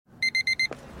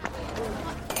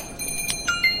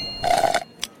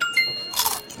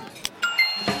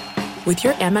With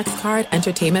your Amex card,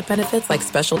 entertainment benefits like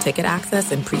special ticket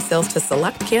access and pre-sales to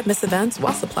select can't-miss events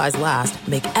while supplies last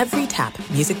make every tap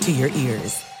music to your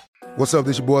ears. What's up,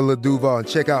 this your boy Lil Duval, and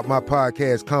check out my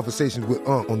podcast, Conversations with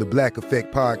Unc, on the Black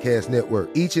Effect Podcast Network.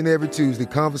 Each and every Tuesday,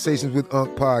 Conversations with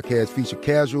Unc podcast feature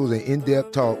casual and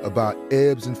in-depth talk about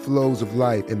ebbs and flows of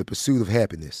life and the pursuit of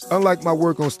happiness. Unlike my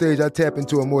work on stage, I tap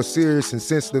into a more serious and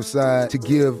sensitive side to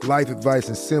give life advice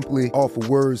and simply offer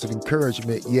words of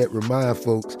encouragement, yet remind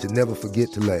folks to never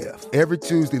forget to laugh. Every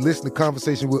Tuesday, listen to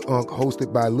Conversations with Unc,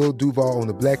 hosted by Lil Duval on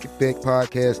the Black Effect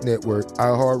Podcast Network,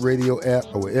 iHeartRadio app,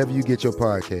 or wherever you get your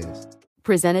podcasts.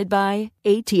 Presented by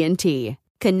AT&T.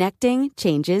 Connecting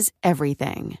changes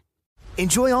everything.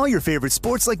 Enjoy all your favorite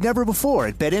sports like never before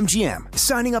at BetMGM.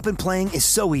 Signing up and playing is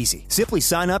so easy. Simply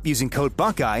sign up using code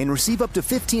Buckeye and receive up to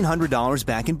 $1,500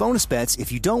 back in bonus bets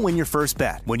if you don't win your first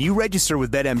bet. When you register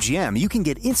with BetMGM, you can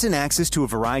get instant access to a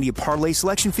variety of parlay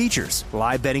selection features,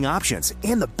 live betting options,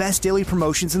 and the best daily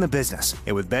promotions in the business.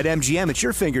 And with BetMGM at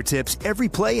your fingertips, every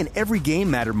play and every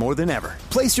game matter more than ever.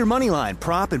 Place your moneyline,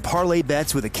 prop, and parlay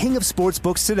bets with the king of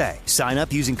sportsbooks today. Sign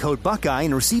up using code Buckeye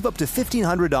and receive up to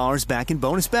 $1,500 back in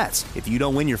bonus bets if you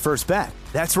don't win your first bet.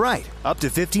 That's right, up to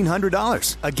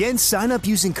 $1,500. Again, sign up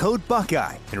using code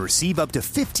Buckeye and receive up to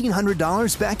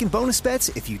 $1,500 back in bonus bets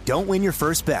if you don't win your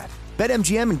first bet.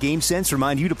 BetMGM and GameSense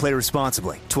remind you to play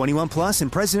responsibly. 21 plus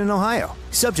and present in Ohio.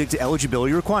 Subject to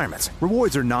eligibility requirements.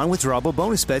 Rewards are non-withdrawable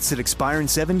bonus bets that expire in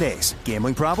 7 days.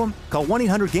 Gambling problem? Call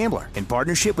 1-800-GAMBLER in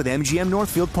partnership with MGM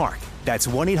Northfield Park. That's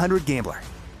 1-800-GAMBLER.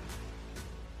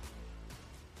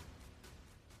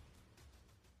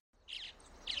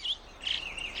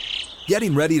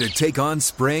 Getting ready to take on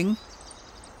spring?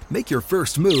 Make your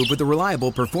first move with the reliable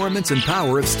performance and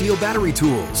power of Steel battery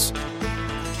tools.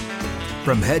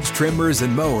 From hedge trimmers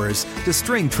and mowers to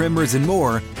string trimmers and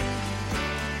more,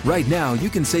 right now you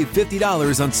can save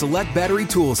 $50 on select battery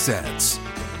tool sets.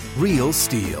 Real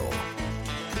Steel.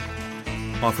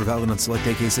 Offer valid on select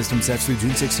AK system sets through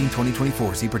June 16,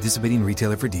 2024. See participating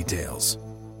retailer for details.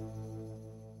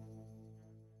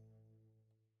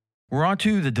 We're on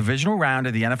to the divisional round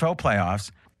of the NFL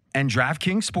playoffs, and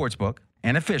DraftKings Sportsbook,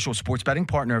 an official sports betting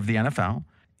partner of the NFL,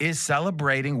 is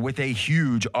celebrating with a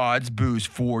huge odds boost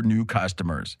for new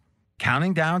customers.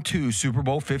 Counting down to Super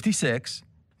Bowl 56,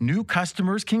 new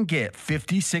customers can get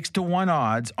 56-1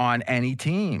 odds on any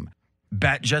team.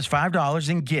 Bet just $5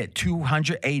 and get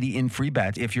 $280 in free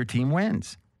bets if your team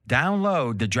wins.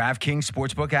 Download the DraftKings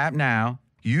Sportsbook app now,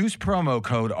 use promo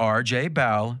code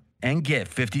RJBell, and get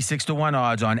 56-1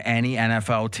 odds on any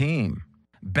NFL team.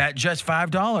 Bet just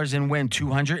 $5 and win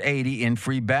 $280 in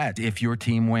free bets if your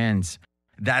team wins.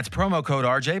 That's promo code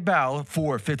RJBell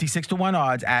for 56-1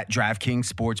 odds at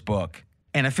DraftKings Sportsbook,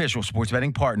 an official sports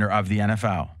betting partner of the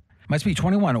NFL. Must be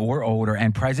 21 or older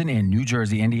and present in New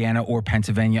Jersey, Indiana, or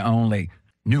Pennsylvania only.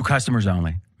 New customers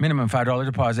only. Minimum $5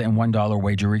 deposit and $1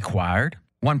 wager required.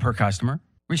 One per customer.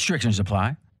 Restrictions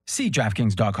apply. See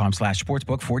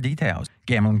DraftKings.com/sportsbook for details.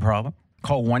 Gambling problem?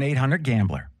 Call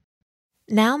 1-800-GAMBLER.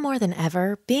 Now more than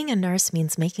ever, being a nurse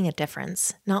means making a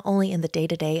difference, not only in the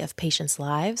day-to-day of patients'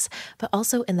 lives, but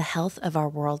also in the health of our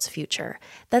world's future.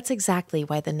 That's exactly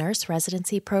why the Nurse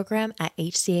Residency Program at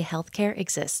HCA Healthcare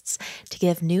exists, to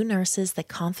give new nurses the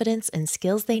confidence and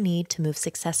skills they need to move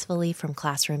successfully from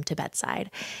classroom to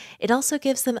bedside. It also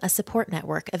gives them a support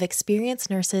network of experienced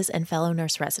nurses and fellow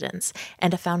nurse residents,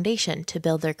 and a foundation to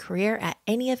build their career at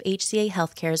any of HCA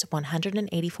Healthcare's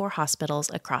 184 hospitals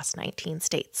across 19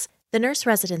 states. The Nurse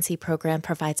Residency Program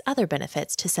provides other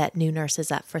benefits to set new nurses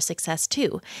up for success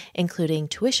too, including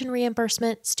tuition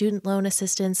reimbursement, student loan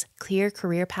assistance, clear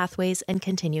career pathways, and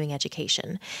continuing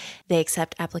education. They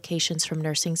accept applications from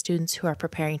nursing students who are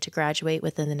preparing to graduate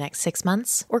within the next 6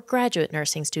 months, or graduate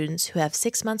nursing students who have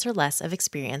 6 months or less of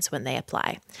experience when they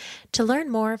apply. To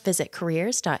learn more, visit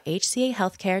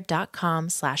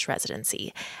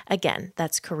careers.hcahealthcare.com/residency. Again,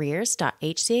 that's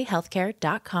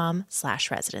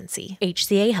careers.hcahealthcare.com/residency.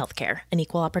 HCA Healthcare, an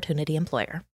equal opportunity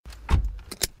employer.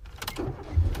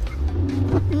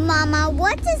 Mama,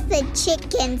 what does the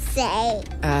chicken say?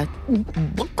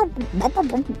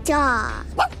 Dog.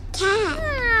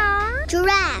 Cat.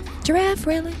 Giraffe. Giraffe,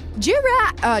 really?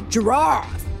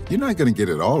 Giraffe. You're not going to get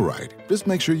it all right. Just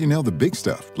make sure you nail the big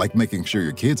stuff, like making sure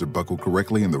your kids are buckled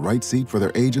correctly in the right seat for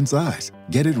their age and size.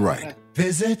 Get it right.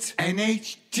 Visit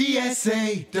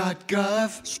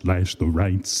NHTSA.gov/the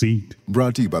right seat.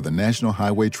 Brought to you by the National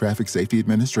Highway Traffic Safety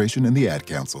Administration and the Ad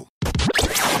Council.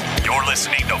 You're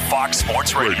listening to Fox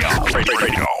Sports Radio.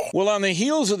 Well, on the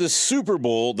heels of the Super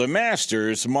Bowl, the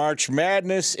Masters, March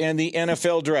Madness, and the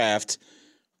NFL Draft,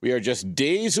 we are just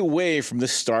days away from the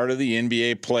start of the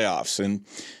NBA playoffs. And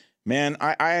man,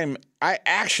 I am I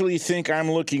actually think I'm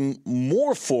looking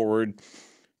more forward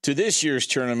to this year's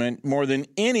tournament more than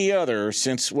any other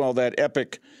since, well, that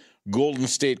epic Golden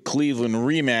State Cleveland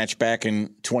rematch back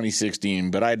in 2016.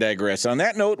 But I digress. On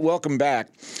that note, welcome back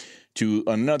to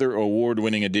another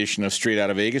award-winning edition of Straight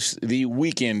Outta Vegas, the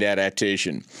weekend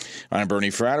adaptation. I'm Bernie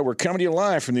Fratto. We're coming to you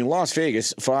live from the Las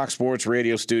Vegas Fox Sports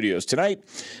Radio studios. Tonight,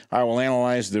 I will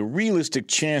analyze the realistic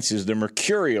chances the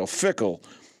mercurial, fickle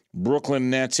Brooklyn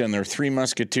Nets and their Three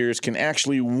Musketeers can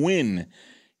actually win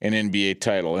an NBA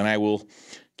title. And I will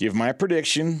give my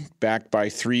prediction backed by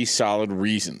 3 solid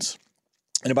reasons.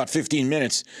 In about 15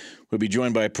 minutes, we'll be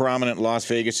joined by prominent Las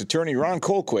Vegas attorney Ron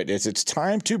Colquitt as it's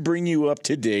time to bring you up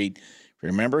to date.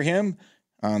 Remember him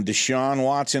on Deshaun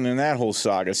Watson and that whole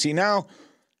saga. See, now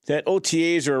that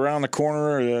OTAs are around the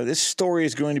corner, this story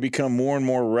is going to become more and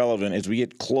more relevant as we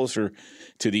get closer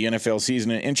to the NFL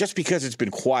season. And just because it's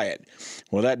been quiet,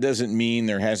 well, that doesn't mean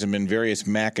there hasn't been various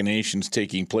machinations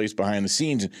taking place behind the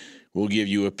scenes. We'll give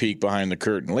you a peek behind the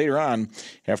curtain. Later on,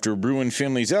 after Bruin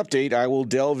Finley's update, I will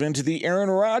delve into the Aaron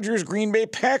Rodgers Green Bay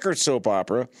Packers soap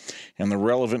opera and the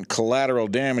relevant collateral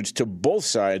damage to both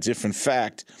sides if, in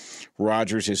fact,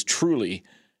 Rodgers has truly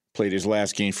played his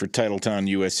last game for Titletown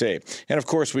USA. And, of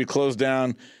course, we close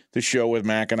down the show with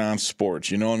Mackinon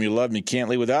Sports. You know him, you love him, you can't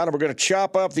live without him. We're going to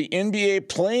chop up the NBA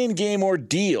playing game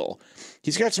ordeal.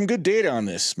 He's got some good data on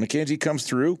this. Mackenzie comes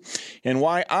through, and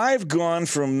why I've gone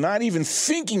from not even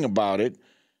thinking about it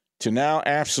to now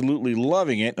absolutely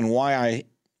loving it, and why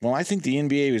I think the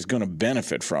NBA is going to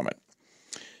benefit from it.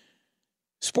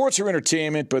 Sports are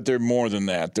entertainment, but they're more than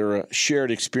that. They're a shared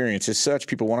experience. As such,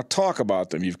 people want to talk about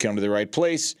them. You've come to the right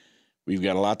place. We've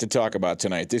got a lot to talk about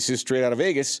tonight. This is Straight Outta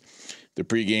Vegas, the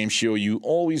pregame show you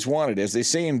always wanted. As they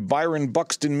say in Byron,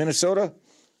 Buxton, Minnesota,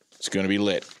 it's going to be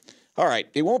lit. All right,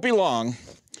 it won't be long.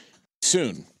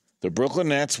 Soon, the Brooklyn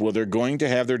Nets, well, they're going to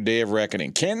have their day of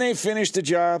reckoning. Can they finish the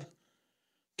job?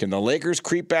 Can the Lakers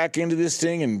creep back into this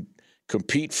thing and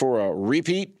compete for a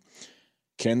repeat?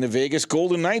 Can the Vegas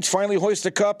Golden Knights finally hoist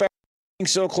the cup after being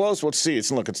so close? Let's see.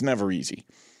 It's never easy.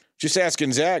 Just ask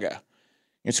Gonzaga.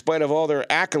 In spite of all their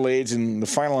accolades in the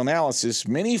final analysis,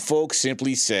 many folks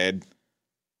simply said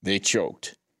they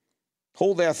choked.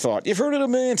 Hold that thought. You've heard it a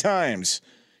million times.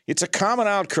 It's a common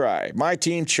outcry. My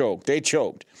team choked. They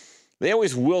choked. They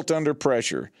always wilt under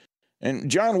pressure. And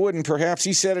John Wooden, perhaps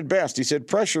he said it best. He said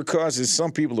pressure causes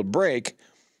some people to break,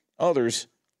 others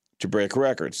to break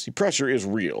records. See, pressure is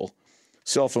real.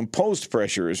 Self-imposed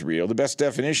pressure is real. The best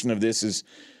definition of this is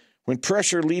when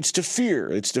pressure leads to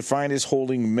fear. It's defined as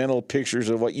holding mental pictures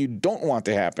of what you don't want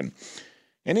to happen.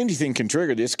 And anything can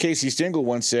trigger this. Casey Stengel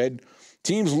once said,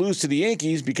 teams lose to the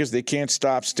Yankees because they can't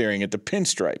stop staring at the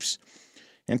pinstripes.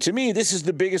 And to me, this is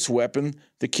the biggest weapon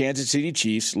the Kansas City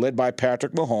Chiefs, led by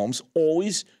Patrick Mahomes,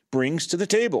 always brings to the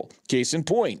table. Case in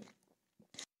point.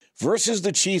 Versus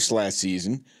the Chiefs last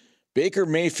season, Baker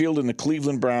Mayfield and the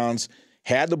Cleveland Browns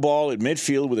had the ball at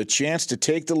midfield with a chance to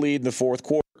take the lead in the fourth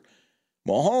quarter.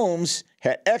 Mahomes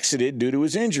had exited due to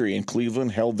his injury, and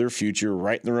Cleveland held their future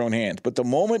right in their own hands. But the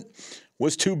moment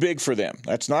was too big for them.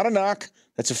 That's not a knock.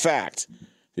 That's a fact.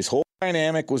 This whole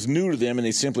dynamic was new to them, and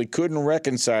they simply couldn't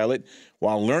reconcile it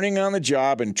while learning on the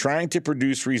job and trying to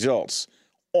produce results,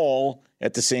 all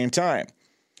at the same time.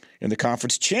 In the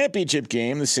conference championship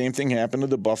game, the same thing happened to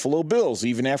the Buffalo Bills.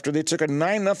 Even after they took a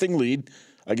 9-0 lead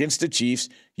against the Chiefs,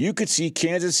 you could see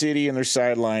Kansas City in their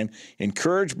sideline,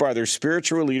 encouraged by their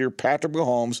spiritual leader, Patrick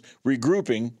Mahomes,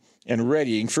 regrouping and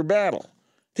readying for battle.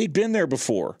 They'd been there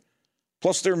before.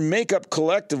 Plus, their makeup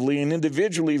collectively and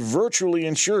individually virtually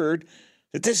ensured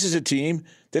that this is a team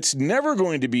that's never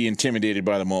going to be intimidated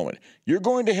by the moment. You're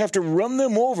going to have to run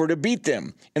them over to beat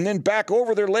them and then back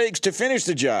over their legs to finish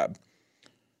the job,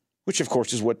 which, of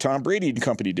course, is what Tom Brady and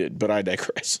company did, but I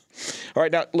digress. All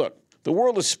right, now, look, the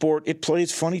world of sport, it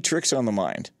plays funny tricks on the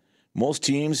mind. Most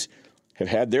teams have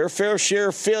had their fair share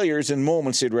of failures and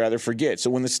moments they'd rather forget. So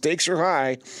when the stakes are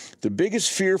high, the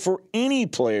biggest fear for any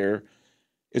player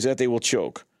is that they will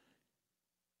choke.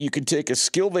 You can take a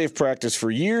skill they've practiced for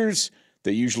years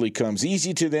that usually comes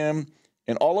easy to them,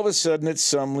 and all of a sudden it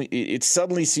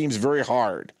suddenly seems very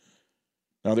hard.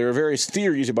 Now, there are various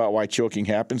theories about why choking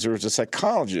happens. There was a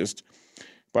psychologist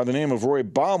by the name of Roy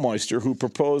Baumeister who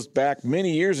proposed back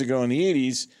many years ago in the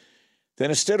 80s that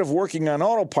instead of working on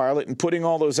autopilot and putting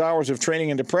all those hours of training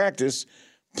into practice,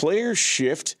 players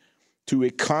shift to a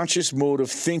conscious mode of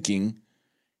thinking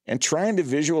and trying to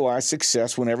visualize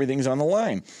success when everything's on the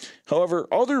line. However,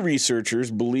 other researchers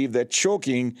believe that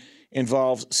choking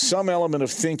involves some element of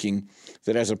thinking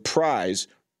that has a prize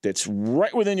that's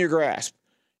right within your grasp.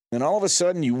 And all of a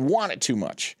sudden, you want it too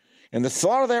much. And the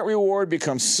thought of that reward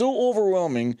becomes so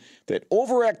overwhelming that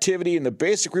overactivity in the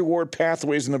basic reward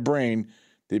pathways in the brain,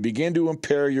 they begin to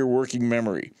impair your working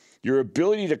memory, your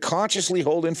ability to consciously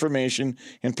hold information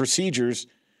and procedures.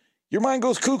 Your mind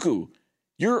goes cuckoo.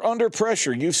 You're under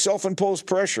pressure. You've self-imposed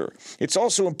pressure. It's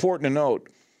also important to note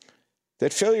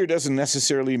that failure doesn't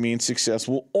necessarily mean success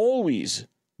will always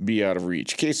be out of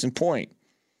reach. Case in point,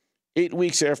 8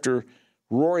 weeks after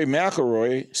Rory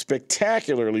McIlroy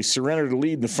spectacularly surrendered the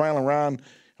lead in the final round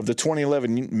of the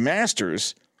 2011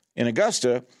 Masters in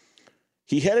Augusta,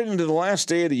 he headed into the last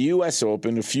day of the U.S.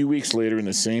 Open a few weeks later in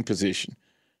the same position.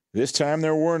 This time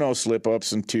there were no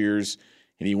slip-ups and tears,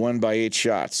 and he won by 8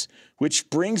 shots. Which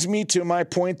brings me to my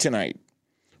point tonight.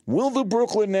 Will the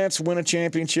Brooklyn Nets win a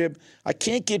championship? I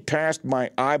can't get past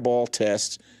my eyeball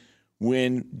test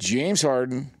when James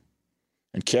Harden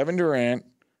and Kevin Durant,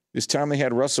 this time they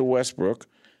had Russell Westbrook,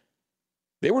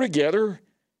 they were together.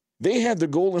 They had the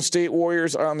Golden State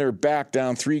Warriors on their back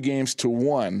down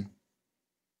 3-1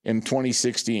 in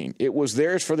 2016. It was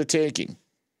theirs for the taking.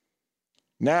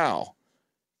 Now,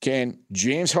 can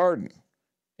James Harden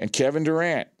and Kevin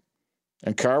Durant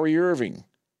and Kyrie Irving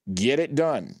get it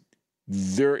done?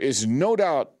 There is no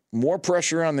doubt more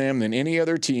pressure on them than any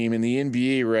other team in the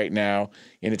NBA right now,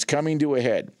 and it's coming to a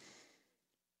head.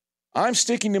 I'm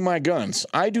sticking to my guns.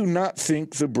 I do not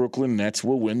think the Brooklyn Nets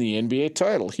will win the NBA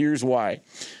title. Here's why.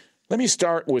 Let me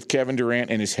start with Kevin Durant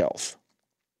and his health.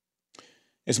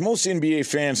 As most NBA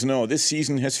fans know, this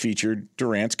season has featured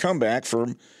Durant's comeback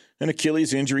from an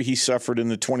Achilles injury he suffered in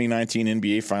the 2019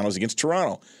 NBA Finals against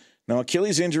Toronto. Now,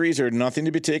 Achilles injuries are nothing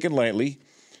to be taken lightly.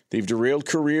 They've derailed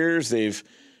careers. They've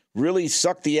really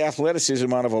sucked the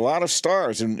athleticism out of a lot of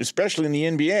stars, and especially in the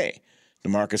NBA.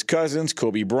 DeMarcus Cousins,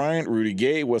 Kobe Bryant, Rudy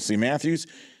Gay, Wesley Matthews,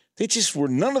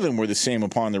 none of them were the same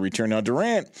upon their return. Now,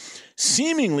 Durant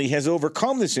seemingly has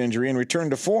overcome this injury and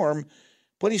returned to form,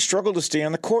 but he struggled to stay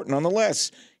on the court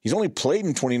nonetheless. He's only played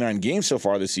in 29 games so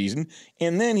far this season,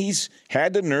 and then he's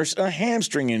had to nurse a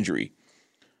hamstring injury.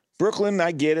 Brooklyn,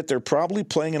 I get it. They're probably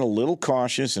playing it a little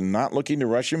cautious and not looking to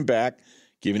rush him back,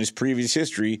 given his previous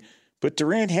history. But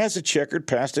Durant has a checkered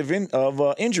past of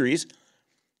injuries,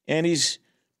 and he's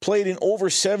played in over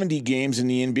 70 games in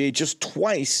the NBA just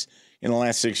twice in the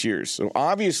last 6 years. So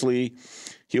obviously,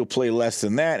 he'll play less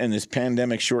than that in this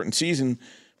pandemic-shortened season.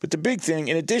 But the big thing,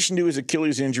 in addition to his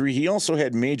Achilles injury, he also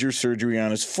had major surgery on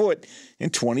his foot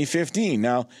in 2015.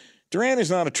 Now, Durant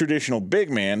is not a traditional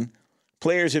big man.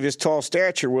 Players of his tall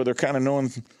stature, well, they're kind of known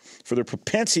for their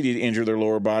propensity to injure their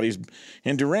lower bodies.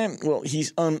 And Durant, well,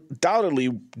 he's undoubtedly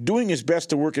doing his best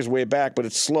to work his way back, but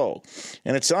it's slow.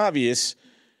 And it's obvious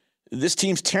this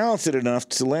team's talented enough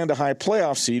to land a high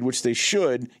playoff seed, which they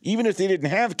should, even if they didn't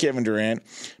have Kevin Durant.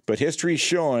 But history's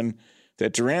showing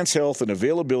that Durant's health and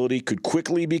availability could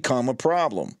quickly become a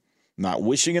problem. Not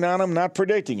wishing it on him, not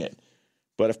predicting it.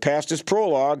 But if past is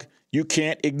prologue, you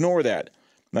can't ignore that.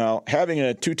 Now, having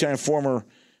a 2-time former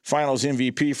Finals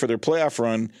MVP for their playoff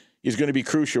run is going to be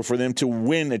crucial for them to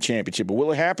win a championship. But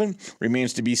will it happen?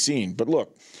 Remains to be seen. But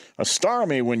look, a star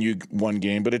may win you one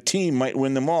game, but a team might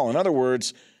win them all. In other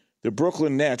words, the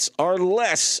Brooklyn Nets are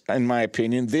less, in my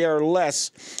opinion, they are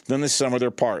less than the sum of their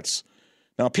parts.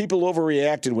 Now, people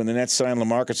overreacted when the Nets signed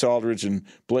LaMarcus Aldridge and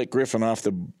Blake Griffin off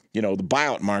the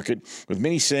buyout market, with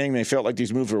many saying they felt like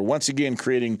these moves were once again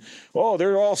creating,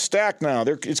 they're all stacked now.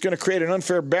 It's going to create an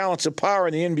unfair balance of power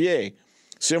in the NBA,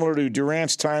 similar to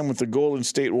Durant's time with the Golden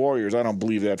State Warriors. I don't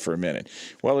believe that for a minute.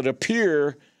 While it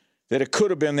appears that it could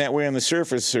have been that way on the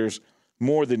surface, there's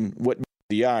more than what met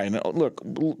the eye. And look,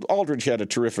 Aldridge had a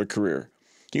terrific career.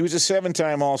 He was a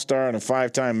 7-time All-Star and a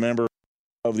 5-time member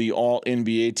of the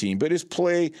All-NBA team, but his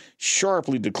play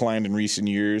sharply declined in recent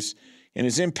years. And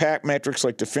his impact metrics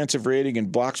like defensive rating and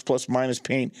blocks plus minus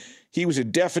paint, he was a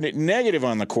definite negative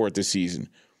on the court this season.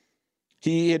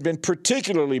 He had been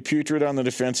particularly putrid on the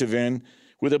defensive end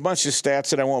with a bunch of stats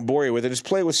that I won't bore you with. And his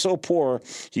play was so poor,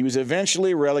 he was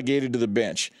eventually relegated to the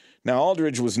bench. Now,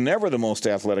 Aldridge was never the most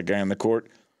athletic guy on the court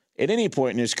at any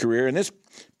point in his career, and this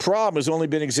problem has only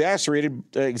been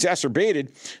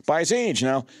exacerbated by his age.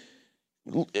 Now,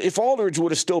 if Aldridge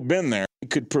would have still been there, he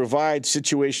could provide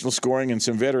situational scoring and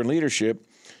some veteran leadership,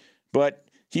 but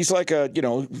he's like a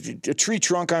tree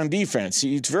trunk on defense.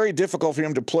 It's very difficult for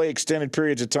him to play extended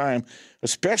periods of time,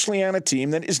 especially on a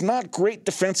team that is not great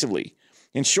defensively.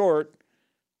 In short,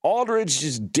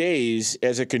 Aldridge's days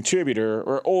as a contributor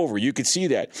are over. You could see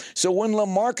that. So when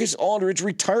LaMarcus Aldridge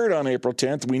retired on April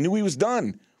 10th, we knew he was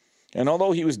done. And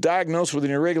although he was diagnosed with an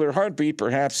irregular heartbeat,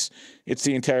 perhaps it's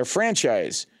the entire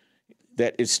franchise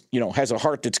that has a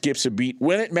heart that skips a beat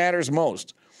when it matters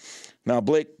most. Now,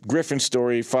 Blake Griffin's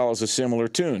story follows a similar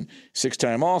tune.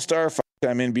 6-time All-Star,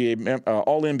 5-time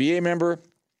All-NBA member,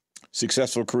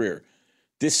 successful career.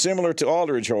 Dissimilar to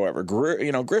Aldridge, however.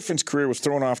 Griffin's career was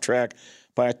thrown off track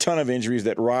by a ton of injuries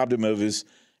that robbed him of his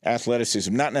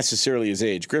athleticism, not necessarily his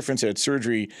age. Griffin's had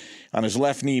surgery on his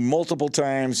left knee multiple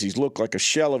times. He's looked like a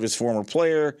shell of his former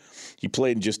player. He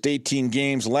played in just 18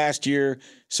 games last year,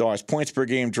 saw his points per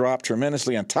game drop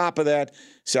tremendously. On top of that,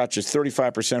 shot just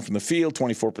 35% from the field,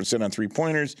 24% on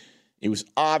three-pointers. It was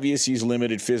obvious he's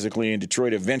limited physically, and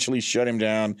Detroit eventually shut him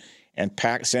down and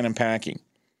sent him packing.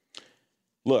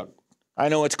 Look, I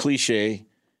know it's cliche,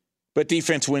 but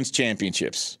defense wins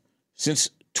championships. Since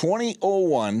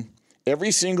 2001,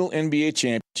 every single NBA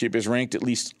championship is ranked at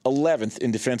least 11th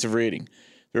in defensive rating.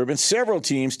 There have been several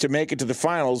teams to make it to the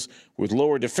finals with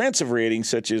lower defensive ratings,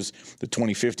 such as the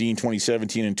 2015,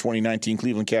 2017, and 2019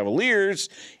 Cleveland Cavaliers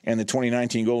and the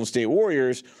 2019 Golden State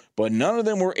Warriors, but none of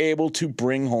them were able to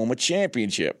bring home a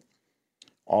championship.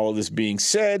 All of this being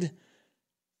said,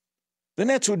 the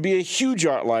Nets would be a huge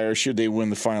outlier should they win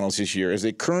the finals this year, as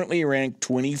they currently rank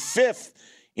 25th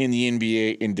in the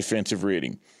NBA in defensive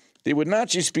rating. They would not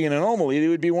just be an anomaly, they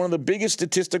would be one of the biggest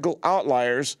statistical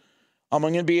outliers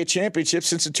among NBA championships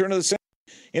since the turn of the century.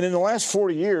 And in the last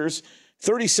 40 years,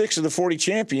 36 of the 40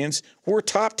 champions were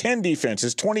top 10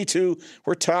 defenses. 22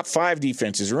 were top 5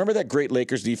 defenses. Remember that great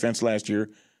Lakers defense last year?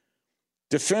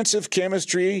 Defensive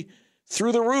chemistry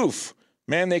through the roof.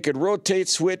 Man, they could rotate,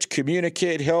 switch,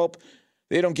 communicate, help.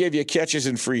 They don't give you catches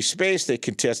in free space. They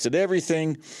contested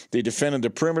everything. They defended the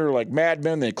perimeter like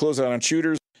madmen. They close out on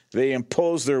shooters. They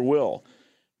impose their will.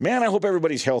 Man, I hope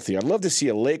everybody's healthy. I'd love to see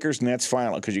a Lakers-Nets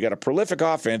final because you got a prolific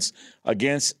offense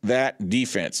against that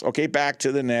defense. Okay, back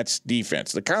to the Nets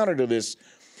defense. The counter to this,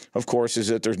 of course, is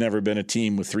that there's never been a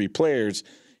team with 3 players.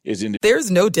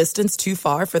 There's no distance too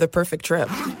far for the perfect trip.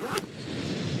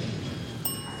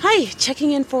 Hi,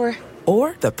 checking in for...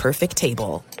 Or the perfect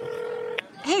table.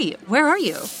 Hey, where are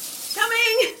you?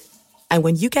 Coming! And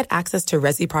when you get access to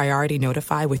Resi Priority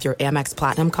Notify with your Amex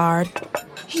Platinum card...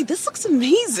 Hey, this looks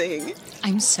amazing.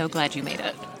 I'm so glad you made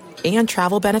it. And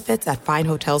travel benefits at fine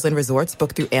hotels and resorts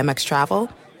booked through Amex Travel,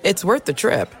 it's worth the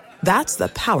trip. That's the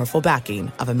powerful backing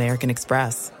of American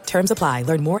Express. Terms apply.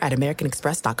 Learn more at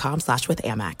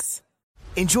americanexpress.com/withAmex.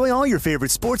 Enjoy all your favorite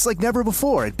sports like never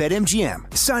before at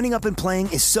BetMGM. Signing up and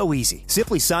playing is so easy.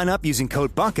 Simply sign up using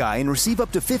code Buckeye and receive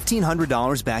up to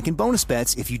 $1,500 back in bonus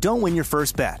bets if you don't win your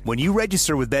first bet. When you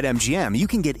register with BetMGM, you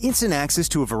can get instant access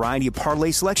to a variety of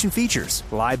parlay selection features,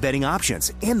 live betting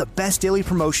options, and the best daily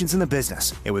promotions in the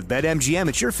business. And with BetMGM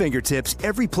at your fingertips,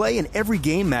 every play and every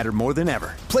game matter more than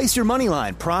ever. Place your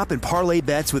moneyline, prop, and parlay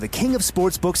bets with the king of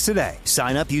sportsbooks today.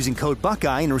 Sign up using code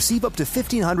Buckeye and receive up to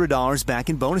 $1,500 back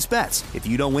in bonus bets if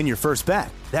you don't win your first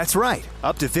bet. That's right,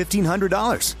 up to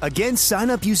 $1,500. Again, sign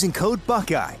up using code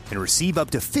Buckeye and receive up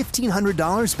to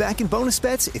 $1,500 back in bonus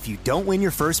bets if you don't win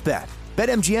your first bet.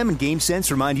 BetMGM and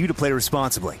GameSense remind you to play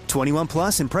responsibly. 21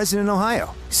 plus and present in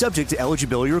Ohio. Subject to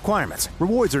eligibility requirements.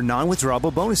 Rewards are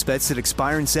non-withdrawable bonus bets that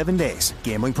expire in 7 days.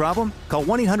 Gambling problem? Call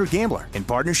 1-800-GAMBLER in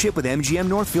partnership with MGM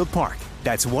Northfield Park.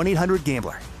 That's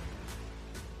 1-800-GAMBLER.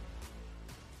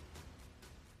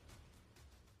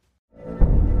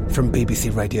 From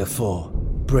BBC Radio 4,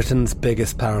 Britain's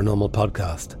biggest paranormal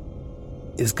podcast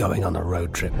is going on a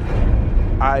road trip.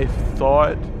 I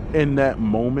thought in that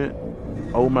moment,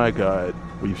 oh my God,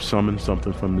 we've summoned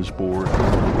something from this board.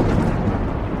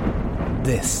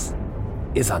 This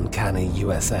is Uncanny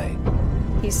USA.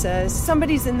 He says,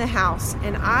 somebody's in the house,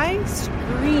 and I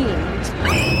screamed.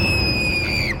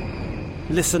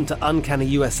 Listen to Uncanny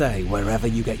USA wherever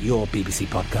you get your BBC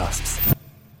podcasts,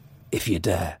 if you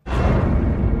dare.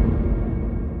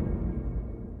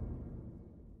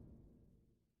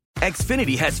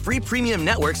 Xfinity has free premium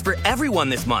networks for everyone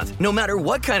this month, no matter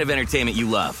what kind of entertainment you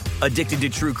love. Addicted to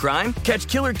true crime? Catch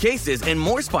killer cases and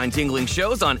more spine-tingling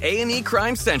shows on A&E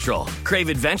Crime Central. Crave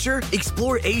adventure?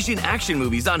 Explore Asian action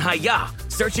movies on Hi-YAH.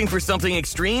 Searching for something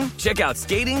extreme? Check out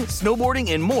skating,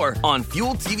 snowboarding, and more on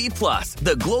Fuel TV Plus,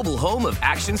 the global home of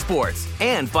action sports.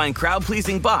 And find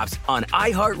crowd-pleasing bops on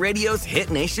iHeartRadio's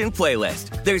Hit Nation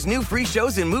playlist. There's new free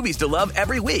shows and movies to love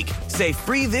every week. Say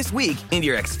free this week in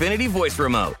your Xfinity voice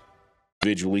remote.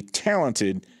 Individually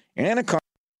talented and accomplished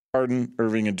Harden,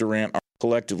 Irving, and Durant are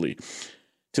collectively.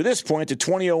 To this point, the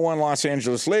 2001 Los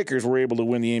Angeles Lakers were able to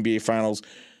win the NBA Finals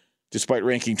despite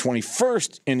ranking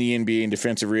 21st in the NBA in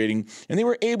defensive rating, and they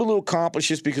were able to accomplish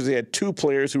this because they had 2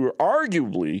 players who were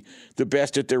arguably the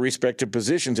best at their respective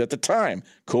positions at the time,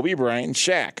 Kobe Bryant and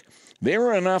Shaq. They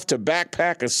were enough to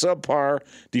backpack a subpar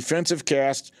defensive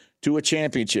cast to a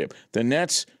championship. The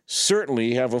Nets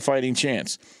certainly have a fighting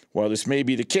chance. While this may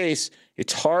be the case,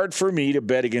 it's hard for me to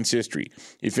bet against history.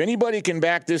 If anybody can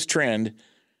back this trend,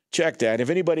 check that. If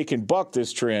anybody can buck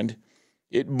this trend,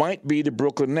 it might be the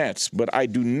Brooklyn Nets. But I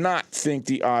do not think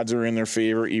the odds are in their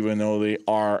favor, even though they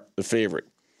are the favorite.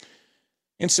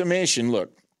 In summation,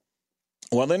 look,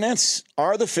 while the Nets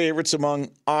are the favorites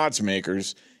among odds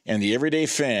makers and the everyday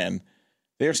fan,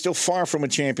 they are still far from a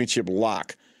championship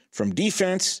lock. From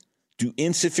defense to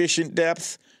insufficient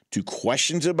depth to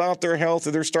questions about their health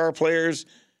of their star players,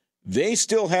 they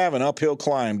still have an uphill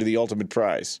climb to the ultimate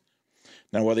prize.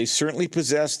 Now, while they certainly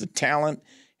possess the talent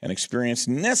and experience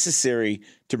necessary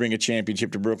to bring a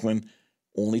championship to Brooklyn,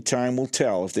 only time will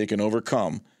tell if they can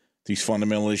overcome these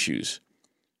fundamental issues.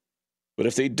 But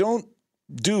if they don't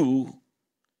do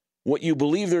what you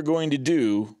believe they're going to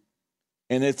do,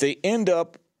 and if they end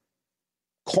up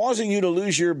causing you to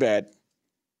lose your bet,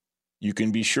 you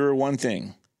can be sure of one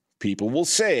thing. People will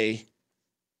say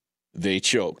they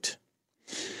choked.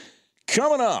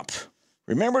 Coming up,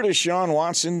 remember Deshaun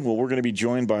Watson? Well, we're going to be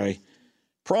joined by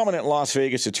prominent Las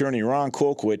Vegas attorney Ron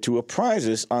Colquitt to apprise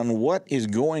us on what is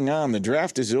going on. The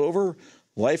draft is over,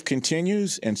 life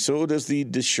continues, and so does the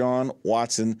Deshaun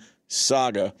Watson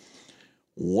saga.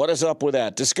 What is up with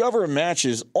that? Discover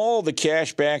matches all the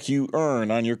cash back you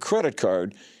earn on your credit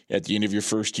card at the end of your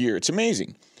first year. It's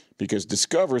amazing because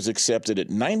Discover is accepted at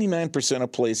 99%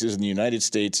 of places in the United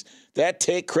States that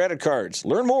take credit cards.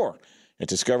 Learn more at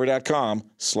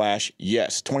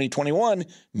discover.com/yes. 2021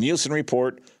 Nielsen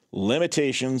Report.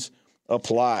 Limitations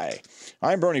apply.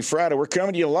 I'm Bernie Fratto. We're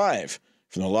coming to you live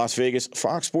from the Las Vegas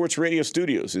Fox Sports Radio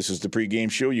studios. This is the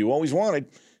pregame show you always wanted,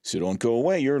 so don't go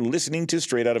away. You're listening to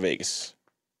Straight Outta Vegas.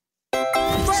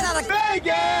 Straight Outta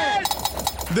Vegas!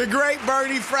 The great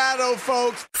Bernie Fratto,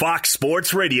 folks. Fox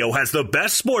Sports Radio has the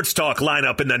best sports talk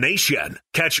lineup in the nation.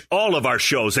 Catch all of our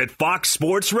shows at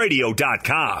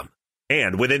foxsportsradio.com.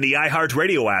 And within the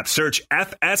iHeartRadio app, search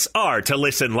FSR to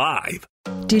listen live.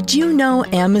 Did you know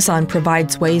Amazon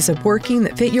provides ways of working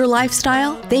that fit your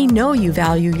lifestyle? They know you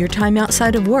value your time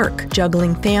outside of work,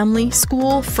 juggling family,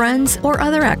 school, friends, or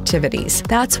other activities.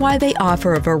 That's why they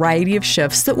offer a variety of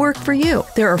shifts that work for you.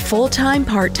 There are full-time,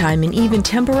 part-time, and even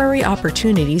temporary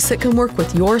opportunities that can work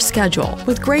with your schedule,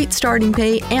 with great starting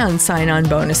pay and sign-on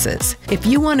bonuses. If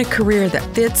you want a career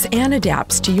that fits and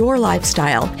adapts to your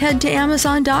lifestyle, head to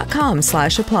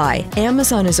Amazon.com/apply.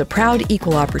 Amazon is a proud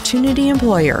equal opportunity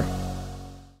employer.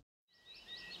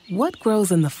 What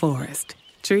grows in the forest?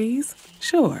 Trees?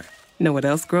 Sure. Know what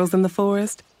else grows in the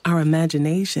forest? Our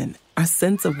imagination, our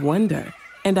sense of wonder,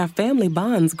 and our family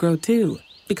bonds grow too.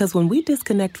 Because when we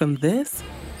disconnect from this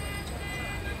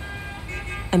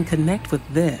and connect with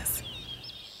this,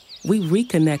 we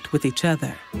reconnect with each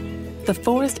other. The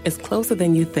forest is closer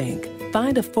than you think.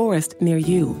 Find a forest near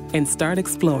you and start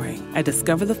exploring at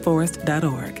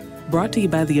discovertheforest.org. Brought to you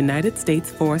by the United States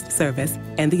Forest Service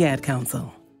and the Ad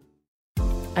Council.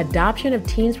 Adoption of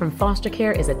teens from foster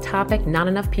care is a topic not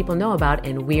enough people know about,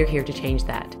 and we're here to change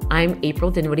that. I'm April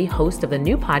Dinwiddie, host of the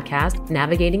new podcast,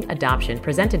 Navigating Adoption,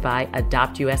 presented by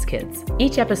Adopt US Kids.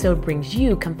 Each episode brings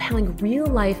you compelling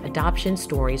real-life adoption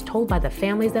stories told by the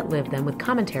families that live them with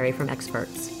commentary from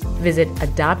experts. Visit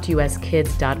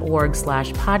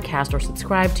adoptuskids.org/podcast or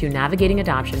subscribe to Navigating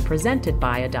Adoption, presented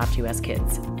by Adopt US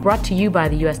Kids. Brought to you by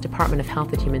the U.S. Department of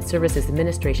Health and Human Services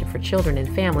Administration for Children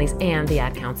and Families and the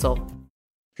Ad Council.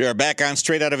 We are back on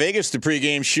Straight Outta Vegas, the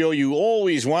pregame show you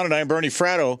always wanted. I'm Bernie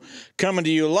Fratto, coming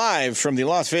to you live from the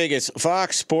Las Vegas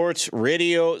Fox Sports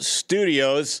Radio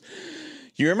studios.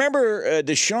 You remember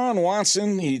Deshaun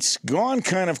Watson? He's gone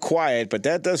kind of quiet, but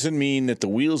that doesn't mean that the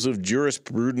wheels of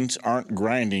jurisprudence aren't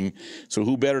grinding. So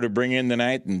who better to bring in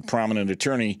tonight than prominent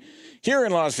attorney here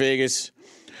in Las Vegas,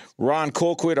 Ron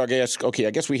Colquitt. I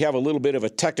guess we have a little bit of a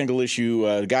technical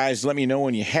issue. Guys, let me know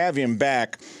when you have him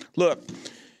back. Look,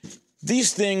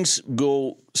 these things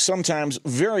go sometimes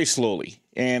very slowly,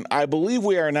 and I believe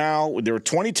we are now, there are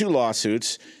 22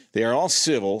 lawsuits. They are all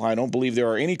civil. I don't believe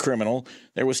there are any criminal.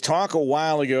 There was talk a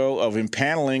while ago of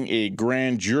impaneling a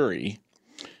grand jury.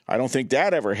 I don't think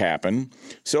that ever happened.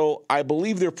 So I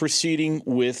believe they're proceeding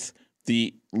with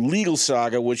the legal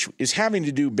saga, which is having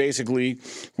to do basically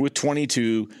with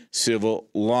 22 civil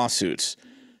lawsuits.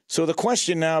 So the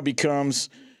question now becomes,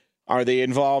 are they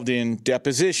involved in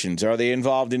depositions? Are they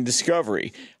involved in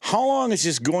discovery? How long is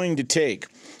this going to take?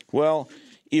 Well,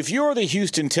 if you're the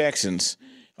Houston Texans,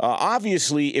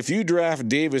 obviously if you draft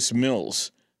Davis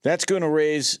Mills, that's going to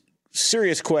raise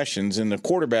serious questions in the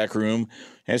quarterback room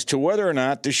as to whether or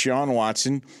not Deshaun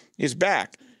Watson is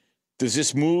back. Does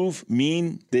this move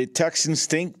mean the Texans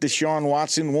think Deshaun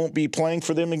Watson won't be playing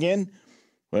for them again?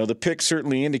 Well, the pick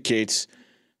certainly indicates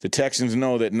the Texans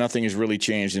know that nothing has really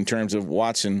changed in terms of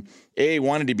Watson, A,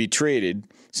 wanted to be traded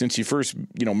since he first,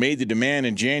 made the demand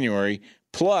in January,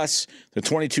 plus the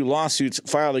 22 lawsuits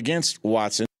filed against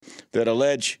Watson that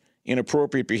allege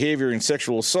inappropriate behavior and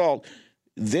sexual assault.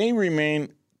 They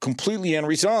remain completely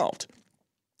unresolved.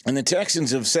 And the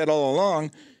Texans have said all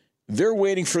along they're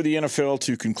waiting for the NFL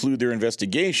to conclude their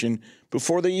investigation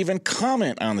before they even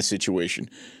comment on the situation.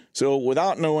 So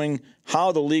without knowing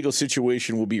how the legal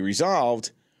situation will be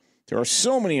resolved, there are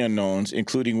so many unknowns,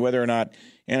 including whether or not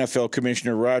NFL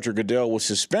Commissioner Roger Goodell will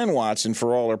suspend Watson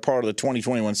for all or part of the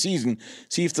 2021 season.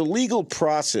 See, if the legal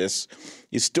process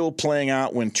is still playing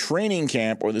out when training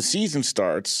camp or the season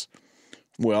starts,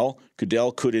 well,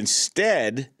 Goodell could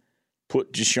instead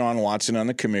put Deshaun Watson on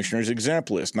the commissioner's exempt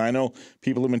list. Now, I know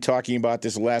people have been talking about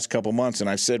this the last couple months, and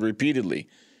I've said repeatedly,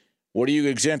 what are you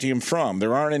exempting him from?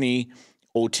 There aren't any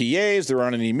OTAs, there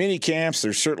aren't any mini camps,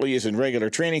 there certainly isn't regular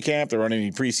training camp, there aren't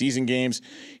any preseason games,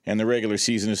 and the regular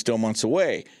season is still months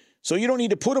away. So you don't need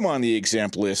to put him on the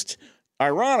exempt list.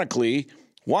 Ironically,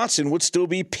 Watson would still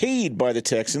be paid by the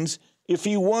Texans if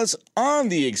he was on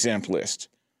the exempt list.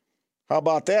 How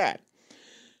about that?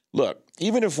 Look,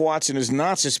 even if Watson is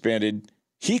not suspended,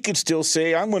 he could still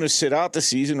say, I'm going to sit out the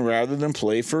season rather than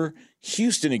play for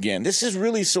Houston again. This is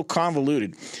really so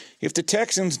convoluted. If the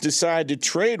Texans decide to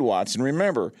trade Watson,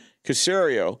 remember,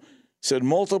 Caserio said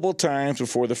multiple times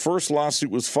before the first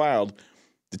lawsuit was filed,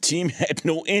 the team had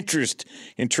no interest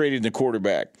in trading the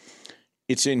quarterback.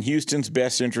 It's in Houston's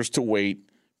best interest to wait,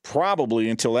 probably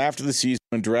until after the season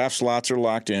when draft slots are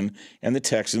locked in, and the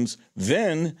Texans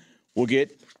then will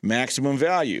get maximum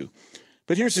value.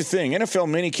 But here's the thing. NFL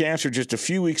minicamps are just a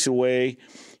few weeks away,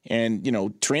 and,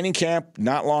 training camp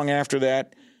not long after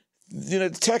that. The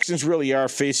Texans really are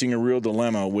facing a real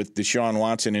dilemma with Deshaun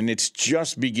Watson, and it's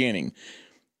just beginning.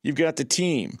 You've got the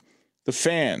team, the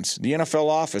fans, the NFL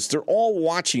office. They're all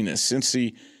watching this since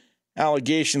the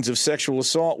allegations of sexual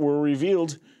assault were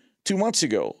revealed 2 months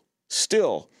ago.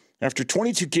 Still, after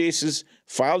 22 cases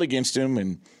filed against him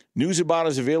and news about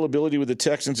his availability with the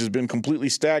Texans has been completely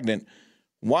stagnant,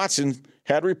 Watson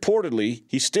had reportedly,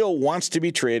 he still wants to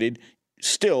be traded,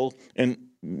 still, and,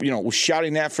 was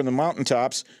shouting that from the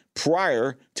mountaintops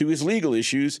prior to his legal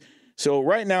issues. So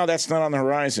right now, that's not on the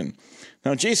horizon.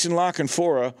 Now, Jason La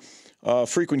Canfora, a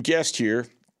frequent guest here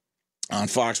on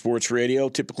Fox Sports Radio,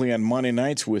 typically on Monday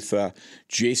nights with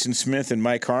Jason Smith and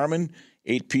Mike Harmon,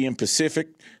 8 p.m. Pacific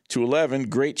to 11.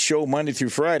 Great show Monday through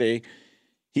Friday.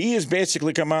 He has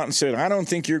basically come out and said, I don't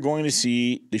think you're going to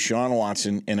see Deshaun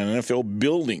Watson in an NFL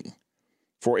building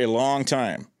for a long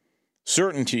time.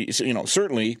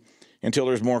 Certainly until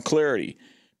there's more clarity,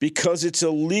 because it's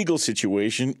a legal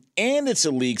situation and it's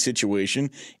a league situation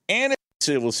and it's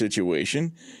a civil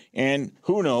situation. And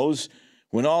who knows,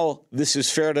 when all this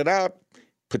is ferreted out,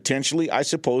 potentially, I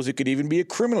suppose it could even be a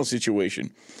criminal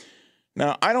situation.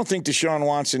 Now, I don't think Deshaun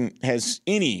Watson has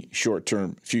any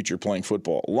short-term future playing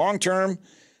football. Long-term,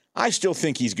 I still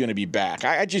think he's going to be back.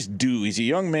 I just do. He's a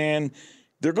young man.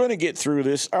 They're going to get through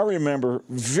this. I remember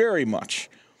very much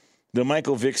the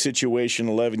Michael Vick situation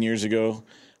 11 years ago.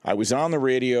 I was on the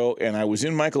radio, and I was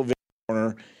in Michael Vick's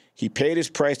corner. He paid his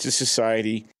price to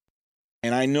society.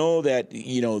 And I know that,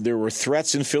 there were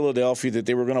threats in Philadelphia that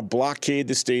they were going to blockade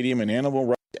the stadium, and animal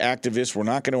rights activists were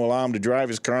not going to allow him to drive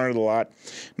his car into the lot.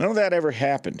 None of that ever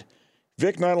happened.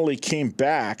 Vick not only came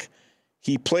back,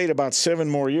 he played about 7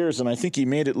 more years, and I think he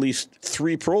made at least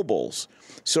 3 Pro Bowls.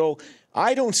 So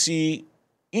I don't see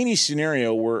any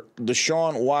scenario where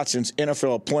Deshaun Watson's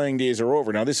NFL playing days are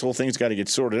over. Now, this whole thing's got to get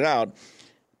sorted out.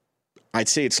 I'd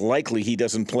say it's likely he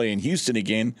doesn't play in Houston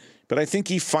again, but I think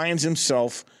he finds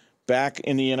himself back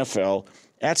in the NFL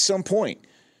at some point.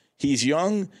 He's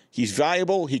young, he's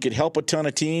valuable, he could help a ton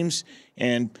of teams,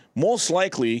 and most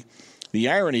likely the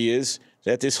irony is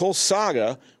that this whole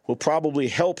saga will probably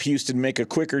help Houston make a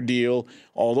quicker deal,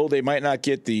 although they might not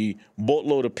get the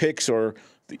boatload of picks or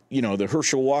the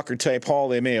Herschel Walker type haul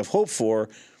they may have hoped for.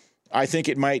 I think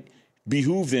it might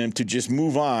behoove them to just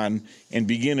move on and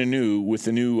begin anew with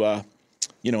a new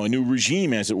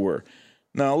regime, as it were.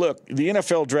 Now, look, the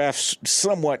NFL draft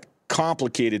somewhat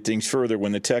complicated things further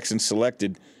when the Texans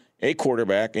selected a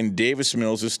quarterback in Davis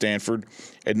Mills of Stanford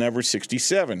at number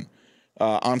 67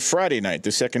 on Friday night,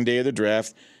 the second day of the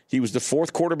draft. He was the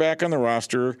 4th quarterback on the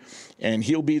roster, and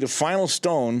he'll be the final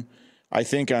stone, I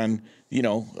think, on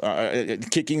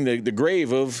kicking the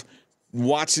grave of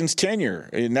Watson's tenure.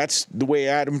 And that's the way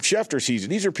Adam Schefter sees it.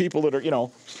 These are people that are,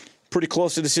 pretty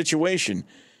close to the situation.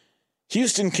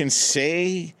 Houston can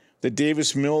say that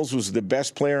Davis Mills was the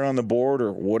best player on the board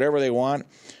or whatever they want,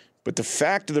 but the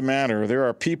fact of the matter, there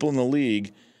are people in the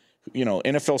league,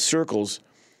 NFL circles,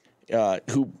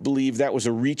 who believe that was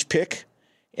a reach pick,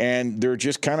 and they're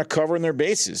just kind of covering their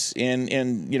bases. And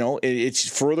it's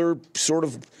further sort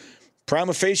of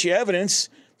prima facie evidence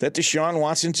that Deshaun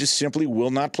Watson just simply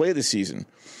will not play this season.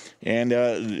 And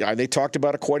they talked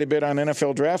about it quite a bit on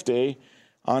NFL Draft Day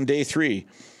on day 3.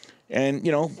 And,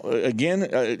 again,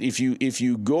 if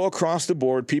you go across the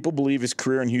board, people believe his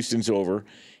career in Houston's over.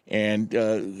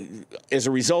 And as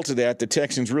a result of that, the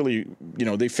Texans really,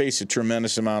 they face a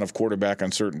tremendous amount of quarterback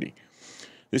uncertainty.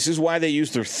 This is why they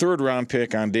used their 3rd-round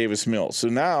pick on Davis Mills. So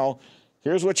now,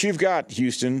 here's what you've got,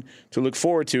 Houston, to look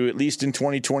forward to, at least in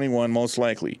 2021, most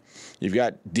likely. You've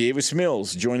got Davis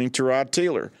Mills joining Tyrod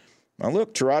Taylor. Now,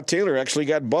 look, Tyrod Taylor actually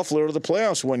got Buffalo to the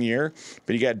playoffs one year,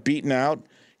 but he got beaten out,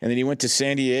 and then he went to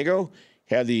San Diego,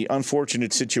 had the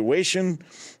unfortunate situation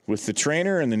with the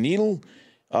trainer and the needle.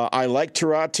 I like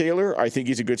Tyrod Taylor. I think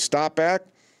he's a good stopback.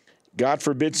 God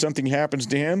forbid something happens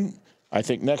to him. I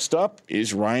think next up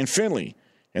is Ryan Finley.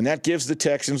 And that gives the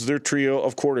Texans their trio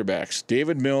of quarterbacks,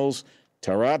 David Mills,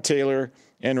 Tyrod Taylor,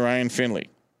 and Ryan Finley.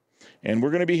 And we're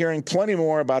going to be hearing plenty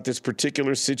more about this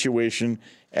particular situation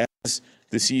as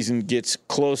the season gets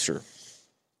closer.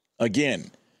 Again,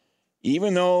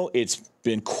 even though it's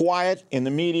been quiet in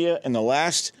the media in the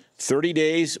last 30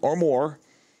 days or more,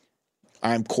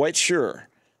 I'm quite sure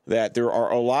that there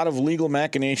are a lot of legal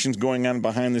machinations going on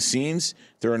behind the scenes.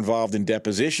 They're involved in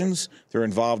depositions. They're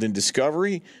involved in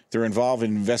discovery. They're involved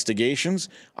in investigations.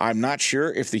 I'm not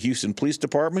sure if the Houston Police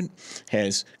Department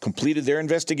has completed their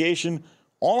investigation.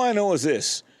 All I know is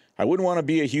this. I wouldn't want to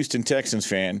be a Houston Texans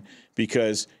fan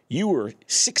because you were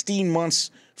 16 months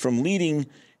from leading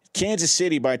Kansas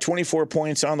City by 24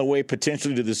 points on the way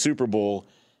potentially to the Super Bowl,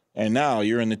 and now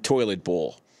you're in the toilet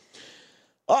bowl.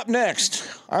 Up next,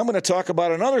 I'm going to talk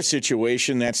about another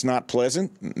situation that's not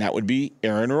pleasant, and that would be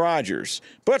Aaron Rodgers.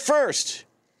 But first,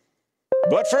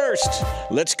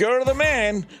 let's go to the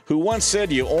man who once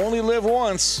said you only live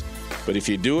once, but if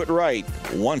you do it right,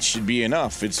 once should be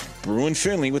enough. It's Bruin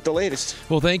Finley with the latest.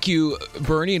 Well, thank you,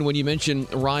 Bernie. And when you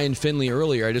mentioned Ryan Finley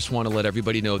earlier, I just want to let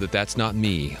everybody know that that's not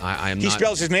me. I am not. He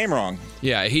spells his name wrong.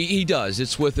 Yeah, he does.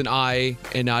 It's with an I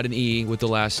and not an E with the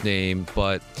last name.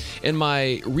 But in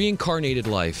my reincarnated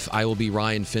life, I will be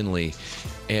Ryan Finley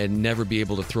and never be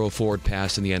able to throw a forward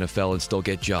pass in the NFL and still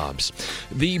get jobs.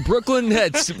 The Brooklyn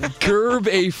Nets curb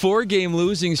a 4-game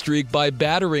losing streak by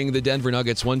battering the Denver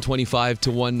Nuggets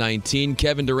 125-119.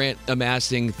 Kevin Durant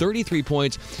amassing 33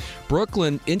 points.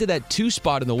 Brooklyn into that 2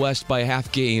 spot in the West by a half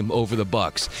game over the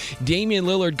Bucks. Damian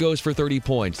Lillard goes for 30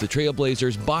 points. The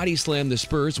Trailblazers body slam the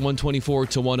Spurs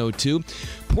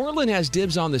 124-102. Portland has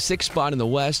dibs on the 6th spot in the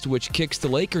West, which kicks the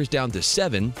Lakers down to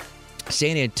 7.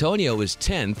 San Antonio is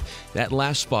 10th, that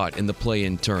last spot in the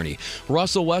play-in tourney.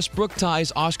 Russell Westbrook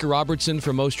ties Oscar Robertson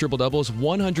for most triple-doubles,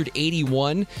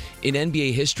 181 in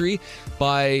NBA history,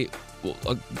 by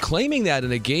claiming that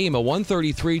in a game, a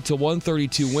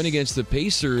 133-132 win against the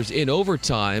Pacers in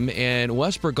overtime, and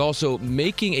Westbrook also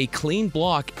making a clean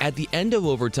block at the end of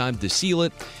overtime to seal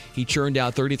it. He churned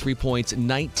out 33 points,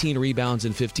 19 rebounds,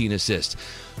 and 15 assists.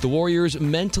 The Warriors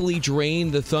mentally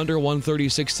drained the Thunder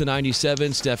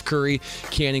 136-97. Steph Curry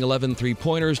canning 11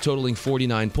 three-pointers, totaling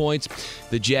 49 points.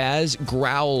 The Jazz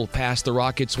growl past the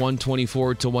Rockets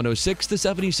 124-106. The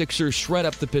 76ers shred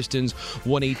up the Pistons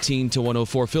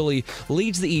 118-104. Philly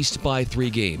leads the East by 3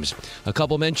 games. A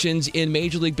couple mentions in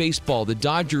Major League Baseball. The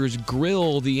Dodgers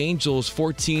grill the Angels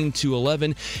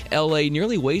 14-11. LA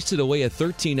nearly wasted away a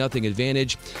 13-0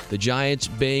 advantage. The Giants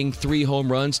banged 3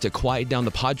 home runs to quiet down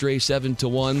the Padres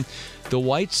 7-1. The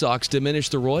White Sox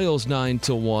diminished the Royals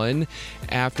 9-1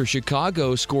 after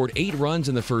Chicago scored 8 runs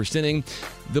in the first inning.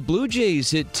 The Blue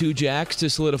Jays hit 2 jacks to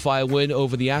solidify a win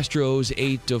over the Astros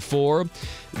 8-4.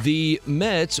 The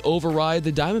Mets override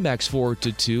the Diamondbacks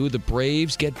 4-2. The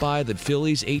Braves get by the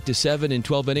Phillies 8-7 in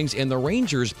 12 innings, and the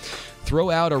Rangers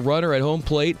throw out a runner at home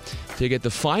plate to get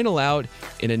the final out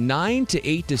in a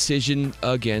 9-8 decision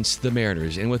against the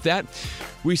Mariners. And with that,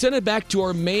 we send it back to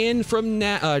our man from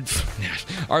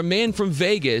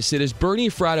Vegas. It is Bernie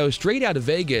Fratto, straight out of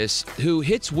Vegas, who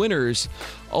hits winners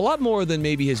a lot more than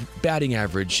maybe his batting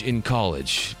average in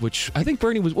college, which I think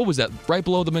Bernie was, what was that, right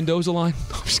below the Mendoza line?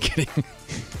 I'm just kidding.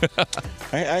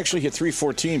 I actually hit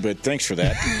 314, but thanks for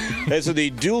that. As are the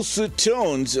dulcet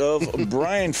tones of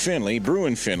Bruin Finley.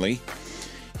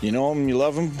 You know him, you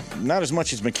love him. Not as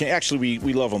much as McCain. Actually,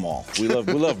 we love them all. We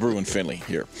love Bruin Finley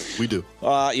here. We do.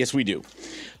 Yes, we do.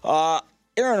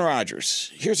 Aaron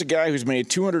Rodgers. Here's a guy who's made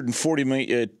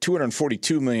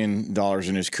 $242 million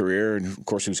in his career, and of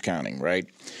course, who's counting, right?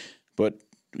 But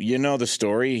you know the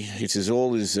story. It's as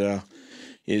old as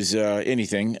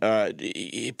anything.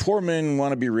 Poor men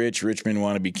want to be rich. Rich men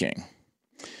want to be king.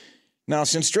 Now,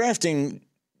 since drafting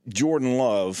Jordan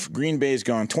Love, Green Bay's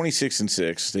gone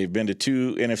 26-6. They've been to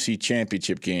 2 NFC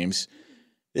championship games.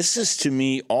 This is, to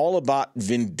me, all about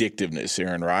vindictiveness,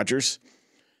 Aaron Rodgers.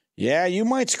 Yeah, you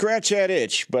might scratch that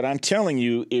itch, but I'm telling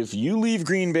you, if you leave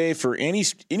Green Bay for any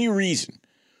reason,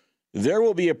 there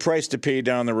will be a price to pay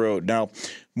down the road. Now,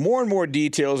 more and more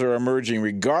details are emerging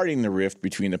regarding the rift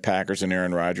between the Packers and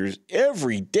Aaron Rodgers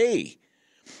every day.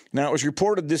 Now, it was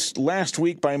reported this last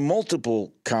week by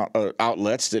multiple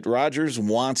outlets that Rodgers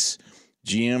wants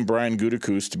GM Brian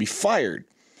Gutekunst to be fired.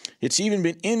 It's even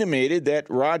been intimated that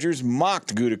Rodgers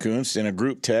mocked Gutekunst in a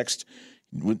group text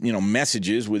with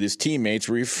messages with his teammates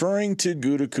referring to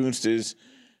Gutekunst as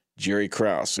Jerry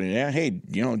Krause. So, yeah, hey,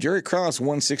 Jerry Krause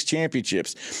won 6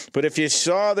 championships. But if you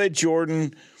saw the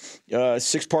Jordan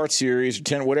 6-part series, or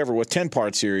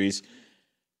 10-part series,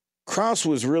 Krause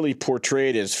was really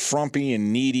portrayed as frumpy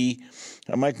and needy.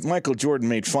 Michael Jordan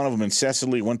made fun of him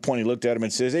incessantly. At one point he looked at him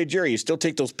and says, "Hey, Jerry, you still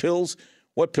take those pills?"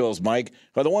 "What pills, Mike?"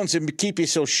 "Are the ones that keep you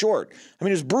so short." I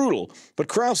mean, it was brutal. But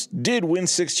Krause did win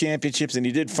 6 championships, and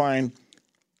he did find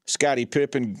Scottie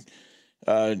Pippen,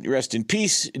 rest in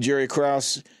peace, Jerry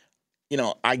Krause.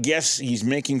 I guess he's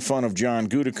making fun of John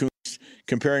Gutekunst,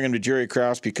 comparing him to Jerry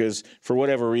Krause because, for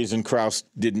whatever reason, Krause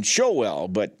didn't show well.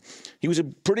 But he was a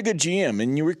pretty good GM.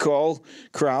 And you recall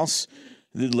Krause,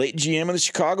 the late GM of the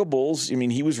Chicago Bulls,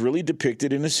 he was really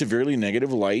depicted in a severely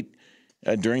negative light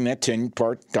during that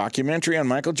 10-part documentary on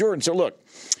Michael Jordan. So, look,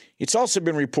 it's also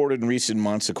been reported in recent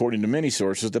months, according to many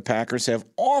sources, the Packers have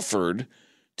offered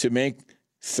to make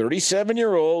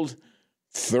 37-year-old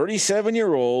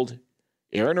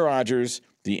Aaron Rodgers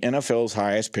the NFL's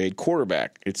highest-paid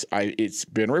quarterback. It's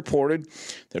been reported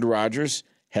that Rodgers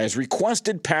has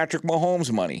requested Patrick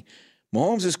Mahomes money.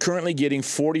 Mahomes is currently getting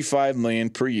 $45 million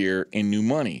per year in new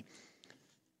money.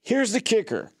 Here's the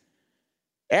kicker.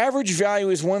 Average value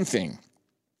is one thing.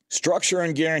 Structure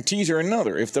and guarantees are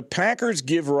another. If the Packers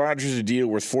give Rodgers a deal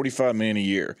worth $45 million a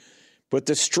year, but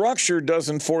the structure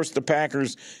doesn't force the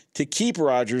Packers to keep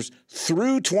Rodgers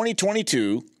through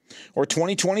 2022 or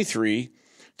 2023,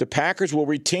 the Packers will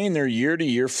retain their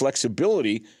year-to-year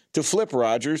flexibility to flip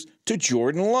Rodgers to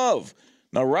Jordan Love.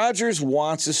 Now, Rodgers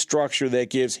wants a structure that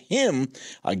gives him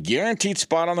a guaranteed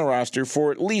spot on the roster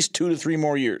for at least 2 to 3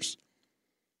 more years.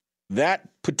 That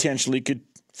potentially could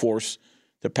force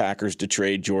the Packers to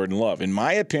trade Jordan Love. In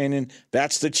my opinion,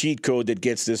 that's the cheat code that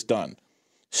gets this done.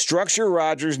 Structure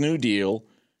Rodgers' new deal,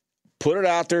 put it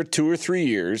out there 2 or 3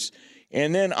 years,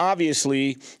 and then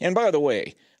obviously, and by the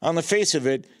way, on the face of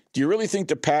it, do you really think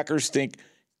the Packers think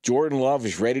Jordan Love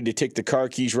is ready to take the car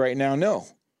keys right now? No.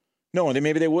 No,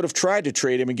 maybe they would have tried to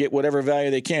trade him and get whatever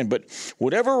value they can. But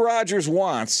whatever Rodgers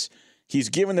wants, he's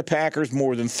given the Packers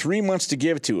more than 3 months to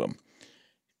give to him.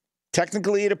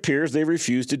 Technically, it appears they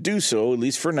refused to do so, at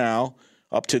least for now,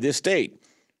 up to this date.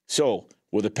 So,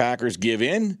 will the Packers give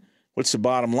in? What's the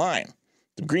bottom line?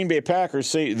 The Green Bay Packers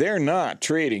say they're not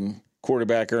trading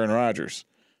quarterback Aaron Rodgers,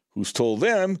 who's told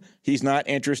them he's not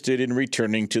interested in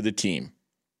returning to the team.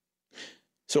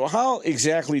 So how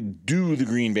exactly do the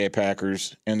Green Bay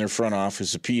Packers and their front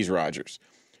office appease Rodgers?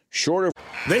 Short of...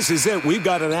 This is it. We've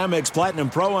got an Amex Platinum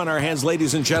Pro on our hands,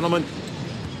 ladies and gentlemen.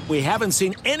 We haven't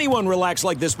seen anyone relax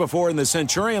like this before in the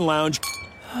Centurion Lounge.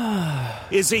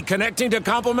 Is he connecting to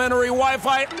complimentary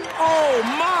Wi-Fi? Oh,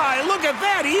 my! Look at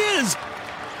that! He is!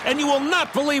 And you will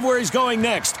not believe where he's going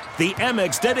next. The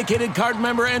Amex dedicated card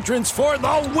member entrance for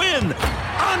the win.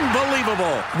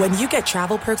 Unbelievable. When you get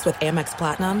travel perks with Amex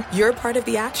Platinum, you're part of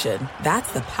the action.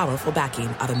 That's the powerful backing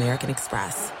of American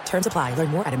Express. Terms apply. Learn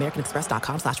more at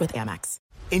americanexpress.com/withAmex.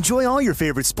 Enjoy all your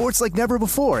favorite sports like never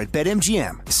before at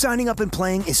BetMGM. Signing up and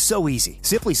playing is so easy.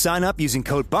 Simply sign up using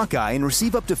code Buckeye and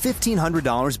receive up to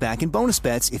 $1,500 back in bonus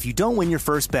bets if you don't win your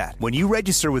first bet. When you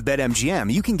register with BetMGM,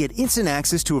 you can get instant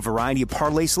access to a variety of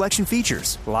parlay selection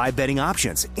features, live betting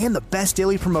options, and the best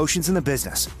daily promotions in the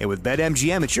business. And with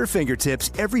BetMGM at your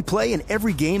fingertips, every play and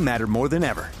every game matter more than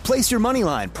ever. Place your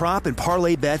moneyline, prop, and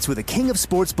parlay bets with the king of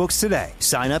sportsbooks today.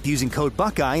 Sign up using code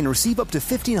Buckeye and receive up to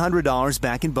 $1,500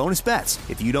 back in bonus bets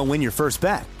if you don't win your first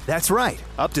bet. That's right,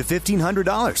 up to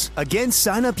 $1,500. Again,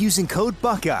 sign up using code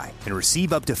Buckeye and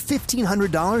receive up to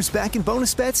 $1,500 back in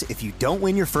bonus bets if you don't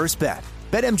win your first bet.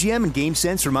 BetMGM and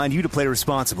GameSense remind you to play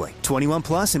responsibly. 21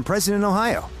 plus and present in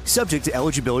Ohio. Subject to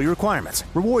eligibility requirements.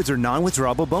 Rewards are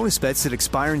non-withdrawable bonus bets that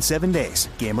expire in 7 days.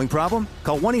 Gambling problem?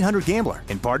 Call 1-800-GAMBLER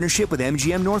in partnership with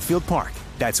MGM Northfield Park.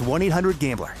 That's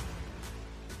 1-800-GAMBLER.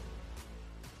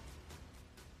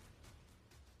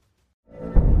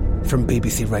 From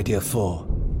BBC Radio 4,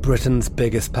 Britain's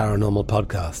biggest paranormal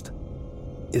podcast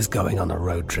is going on a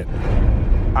road trip.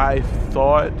 I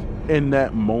thought in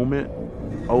that moment,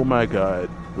 oh my God,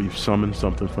 we've summoned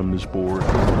something from this board.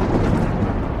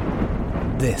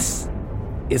 This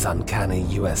is Uncanny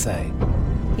USA.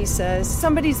 He says,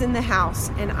 somebody's in the house,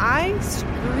 and I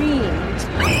screamed.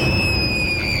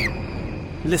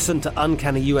 Listen to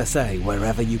Uncanny USA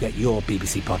wherever you get your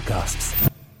BBC podcasts,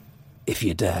 if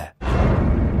you dare.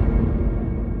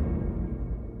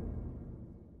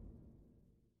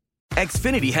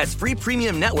 Xfinity has free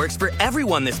premium networks for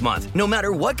everyone this month, no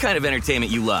matter what kind of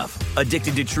entertainment you love.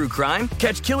 Addicted to true crime?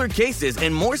 Catch killer cases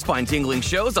and more spine-tingling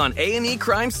shows on A&E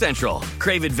Crime Central.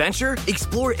 Crave adventure?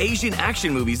 Explore Asian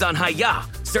action movies on Hi-YAH.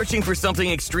 Searching for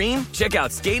something extreme? Check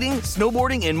out skating,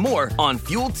 snowboarding, and more on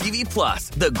Fuel TV Plus,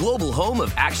 the global home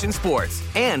of action sports.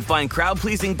 And find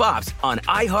crowd-pleasing bops on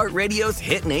iHeartRadio's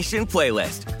Hit Nation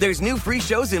playlist. There's new free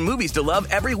shows and movies to love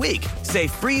every week. Say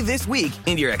free this week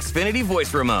in your Xfinity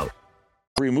voice remote.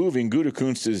 Removing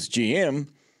Gutekunst as GM,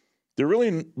 there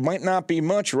really might not be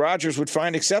much Rodgers would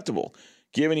find acceptable,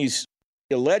 given he's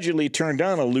allegedly turned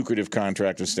down a lucrative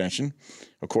contract extension,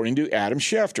 according to Adam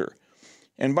Schefter.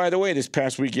 And by the way, this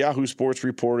past week, Yahoo Sports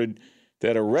reported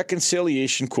that a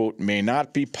reconciliation, quote, may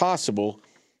not be possible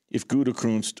if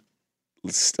Gutekunst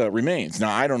remains.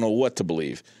 Now, I don't know what to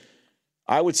believe.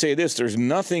 I would say this, there's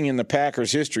nothing in the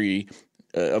Packers' history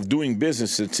of doing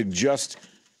business that suggests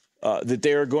that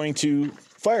they are going to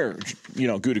fire,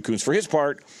 Gutekunst. For his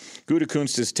part,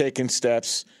 Gutekunst has taken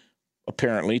steps,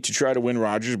 apparently, to try to win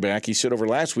Rodgers back. He said over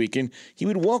last weekend he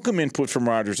would welcome input from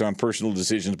Rodgers on personal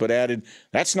decisions, but added,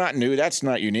 that's not new, that's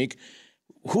not unique.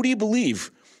 Who do you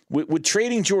believe? Would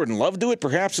trading Jordan Love do it?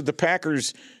 Perhaps if the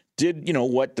Packers did,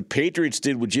 what the Patriots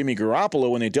did with Jimmy Garoppolo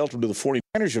when they dealt him to the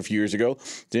 49ers a few years ago,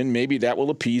 then maybe that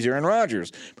will appease Aaron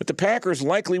Rodgers. But the Packers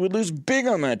likely would lose big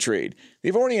on that trade.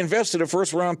 They've already invested a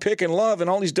first-round pick in Love, and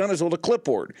all he's done is hold a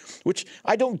clipboard, which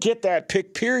I don't get that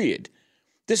pick, period.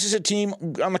 This is a team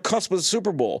on the cusp of the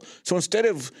Super Bowl. So instead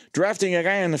of drafting a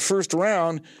guy in the first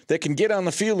round that can get on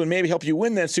the field and maybe help you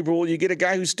win that Super Bowl, you get a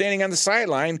guy who's standing on the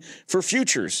sideline for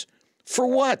futures. For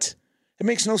what? It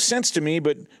makes no sense to me,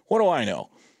 but what do I know?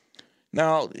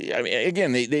 Now, I mean,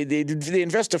 again, they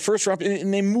invest a first round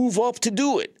and they move up to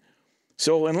do it.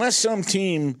 So unless some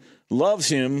team loves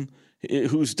him,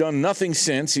 who's done nothing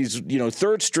since, he's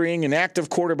third string, an active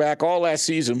quarterback all last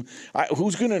season. How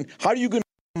are you going to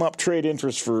come up trade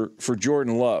interest for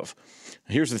Jordan Love?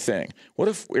 Here's the thing: what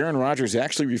if Aaron Rodgers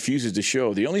actually refuses to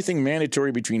show? The only thing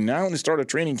mandatory between now and the start of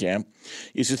training camp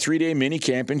is a 3-day mini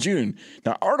camp in June.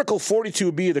 Now, Article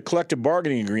 42B of the collective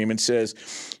bargaining agreement says,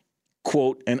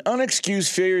 quote, an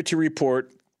unexcused failure to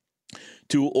report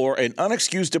to or an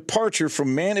unexcused departure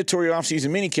from mandatory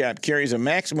offseason minicamp carries a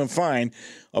maximum fine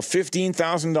of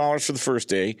 $15,000 for the first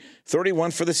day,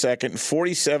 $31,000 for the second, and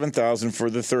 $47,000 for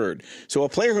the third. So a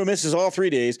player who misses all 3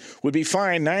 days would be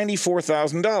fined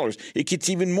 $94,000. It gets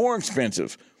even more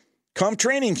expensive. Come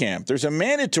training camp, there's a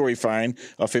mandatory fine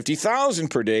of $50,000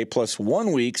 per day plus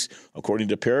 1 week's, according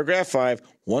to paragraph 5,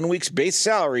 1 week's base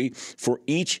salary for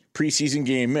each preseason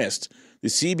game missed. The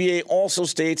CBA also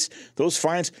states those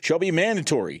fines shall be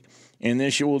mandatory, and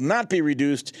they will not be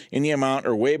reduced in the amount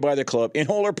or waived by the club in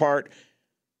whole or part,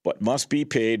 but must be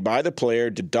paid by the player,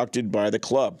 deducted by the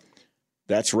club.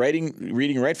 That's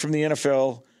reading right from the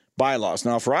NFL bylaws.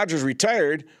 Now, if Rodgers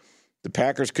retired, the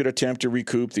Packers could attempt to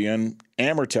recoup the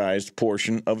unamortized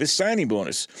portion of his signing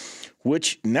bonus,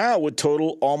 which now would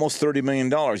total almost $30 million.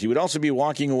 He would also be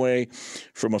walking away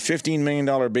from a $15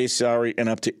 million base salary and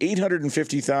up to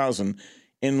 $850,000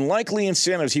 in likely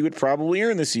incentives he would probably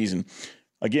earn this season.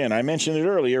 Again, I mentioned it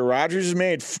earlier, Rodgers has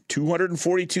made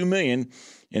 $242 million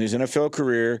in his NFL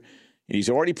career. He's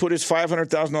already put his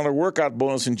 $500,000 workout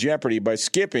bonus in jeopardy by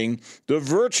skipping the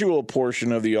virtual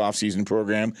portion of the offseason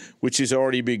program, which has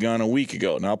already begun a week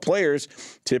ago. Now, players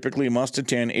typically must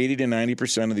attend 80 to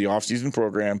 90% of the offseason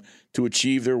program to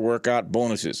achieve their workout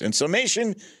bonuses. In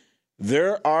summation,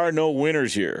 there are no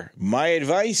winners here. My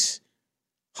advice,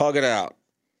 hug it out.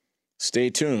 Stay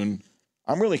tuned.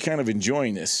 I'm really kind of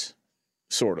enjoying this,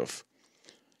 sort of.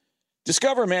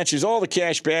 Discover matches all the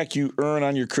cash back you earn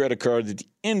on your credit card at the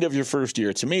end of your first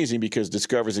year. It's amazing because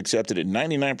Discover is accepted at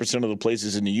 99% of the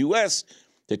places in the U.S.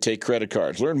 that take credit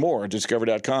cards. Learn more at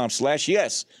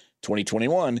discover.com/yes.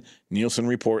 2021 Nielsen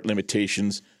Report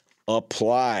limitations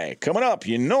apply. Coming up,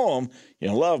 you know them,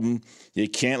 you love them, you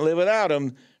can't live without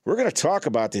them. We're going to talk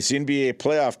about this NBA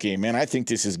playoff game, man. I think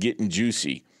this is getting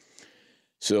juicy.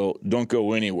 So don't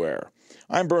go anywhere.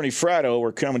 I'm Bernie Fratto.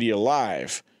 We're coming to you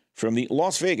live from the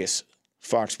Las Vegas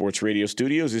Fox Sports Radio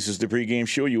studios. This is the pregame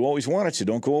show you always wanted, so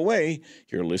don't go away.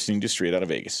 You're listening to Straight Outta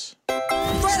Vegas. Straight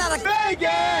Outta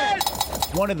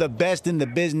Vegas! One of the best in the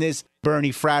business,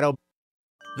 Bernie Fratto.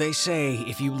 They say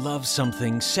if you love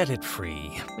something, set it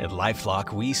free. At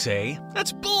LifeLock, we say,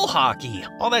 that's bull hockey.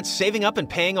 All that saving up and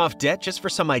paying off debt just for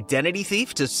some identity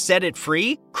thief to set it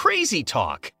free? Crazy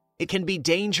talk. It can be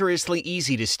dangerously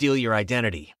easy to steal your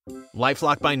identity.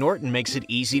 LifeLock by Norton makes it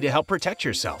easy to help protect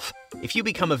yourself. If you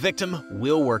become a victim,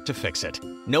 we'll work to fix it.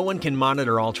 No one can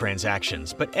monitor all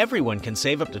transactions, but everyone can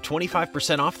save up to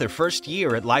 25% off their first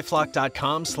year at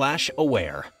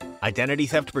LifeLock.com/aware. Identity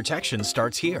theft protection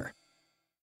starts here.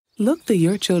 Look through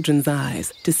your children's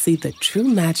eyes to see the true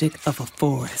magic of a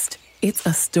forest. It's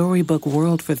a storybook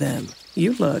world for them.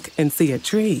 You look and see a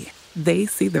tree. They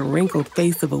see the wrinkled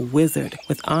face of a wizard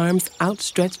with arms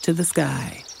outstretched to the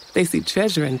sky. They see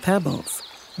treasure in pebbles.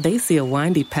 They see a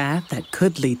windy path that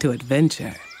could lead to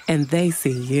adventure. And they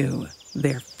see you,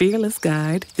 their fearless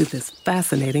guide through this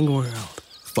fascinating world.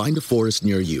 Find a forest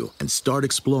near you and start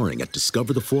exploring at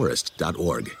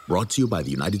discovertheforest.org. Brought to you by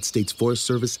the United States Forest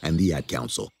Service and the Ad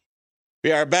Council.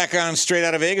 We are back on Straight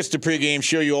Out of Vegas, the pregame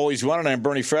show you always wanted. I'm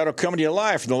Bernie Fratto, coming to you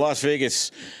live from the Las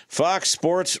Vegas Fox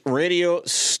Sports Radio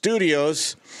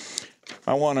studios.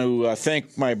 I want to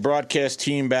thank my broadcast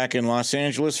team back in Los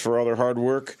Angeles for all their hard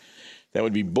work. That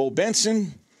would be Bo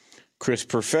Benson, Chris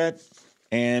Perfett,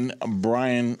 and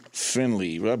Brian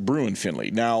Finley, Bruin Finley.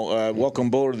 Now,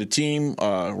 welcome Bo to the team.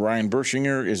 Ryan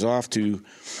Bershinger is off to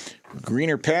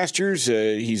greener pastures.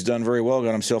 He's done very well,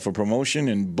 got himself a promotion.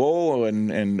 And Bo,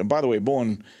 and by the way, Bo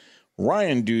and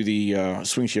Ryan do the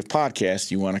Swing Shift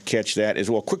podcast. You want to catch that as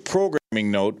well. Quick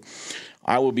programming note.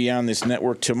 I will be on this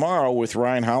network tomorrow with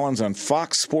Ryan Hollins on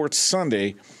Fox Sports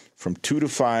Sunday from 2 to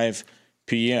 5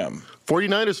 p.m.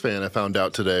 49ers fan, I found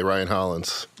out today, Ryan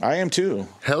Hollins. I am too.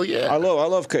 Hell yeah. I love I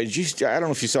don't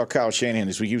know if you saw Kyle Shanahan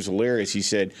this week. He was hilarious. He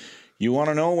said, you want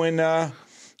to know when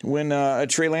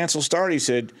Trey Lance will start? He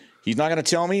said, he's not going to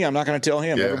tell me. I'm not going to tell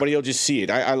him. Yeah. Everybody will just see it.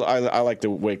 I like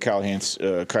the way Kyle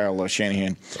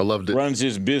Shanahan runs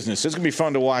his business. It's going to be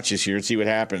fun to watch this year and see what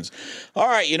happens. All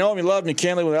right, you know him, you love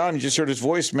McKinley without him. You just heard his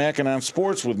voice, Mackin' on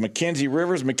Sports with Mackenzie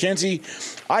Rivers. Mackenzie,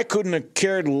 I couldn't have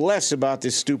cared less about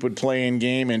this stupid play-in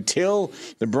game until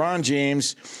LeBron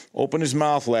James opened his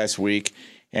mouth last week.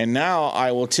 And now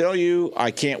I will tell you,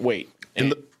 I can't wait. In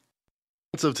the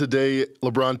sense of today,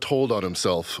 LeBron told on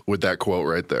himself with that quote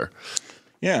right there.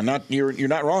 Yeah, you're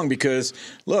not wrong because,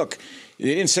 look,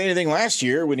 they didn't say anything last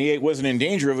year when he wasn't in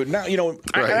danger of it. Now, right.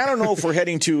 I don't know if we're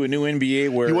heading to a new NBA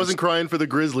where he wasn't crying for the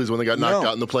Grizzlies when they got knocked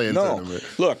out in the play-in tournament.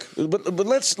 Look, but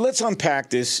let's unpack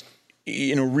this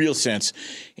in a real sense.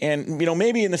 And,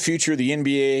 maybe in the future the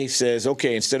NBA says,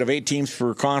 okay, instead of 8 teams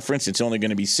per conference, it's only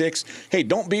going to be 6. Hey,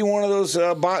 don't be one of those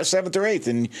 7th or 8th.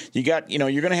 And you got,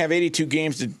 you're going to have 82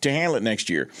 games to handle it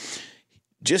next year.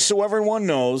 Just so everyone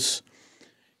knows,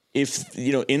 if,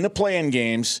 in the play-in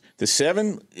games, the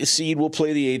 7 seed will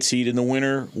play the 8 seed and the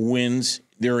winner wins,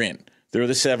 they're in. They're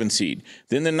the 7 seed.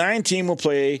 Then the 9 team will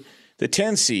play the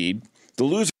 10 seed. The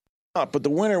loser up, but the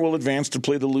winner will advance to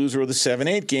play the loser of the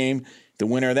 7-8 game. The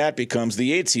winner of that becomes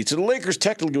the 8 seed. So the Lakers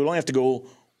technically would only have to go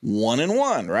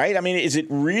 1-1, right? I mean, is it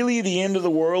really the end of the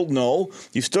world? No.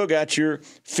 You've still got your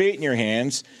fate in your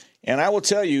hands. And I will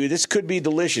tell you, this could be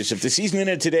delicious. If the season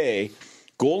ended today,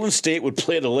 Golden State would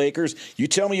play the Lakers. You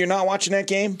tell me you're not watching that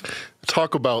game?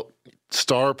 Talk about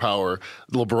star power.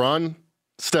 LeBron,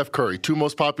 Steph Curry, 2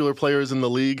 most popular players in the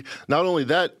league. Not only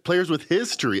that, players with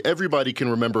history. Everybody can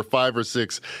remember 5 or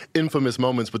 6 infamous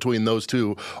moments between those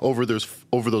two over those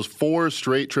 4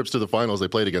 straight trips to the finals they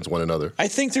played against one another. I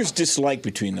think there's dislike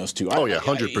between those two. Oh, yeah,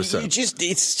 100%.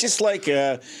 It's just like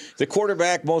the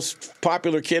quarterback, most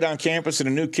popular kid on campus, and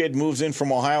a new kid moves in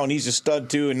from Ohio, and he's a stud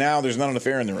too, and now there's not enough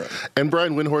air in the room. And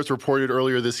Brian Windhorst reported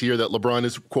earlier this year that LeBron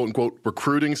is, quote-unquote,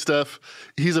 recruiting Steph.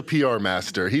 He's a PR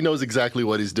master. He knows exactly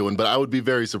what he's doing, but I would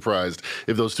be very surprised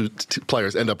if those two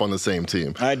players end up on the same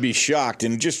team. I'd be shocked.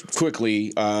 And just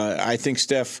quickly, I think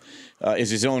Steph is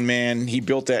his own man. He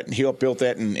built that. He built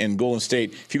that in Golden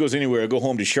State. If he goes anywhere, he'll go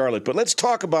home to Charlotte. But let's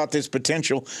talk about this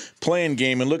potential play-in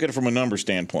game and look at it from a number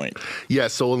standpoint. Yeah,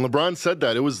 so when LeBron said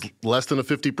that, it was less than a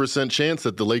 50% chance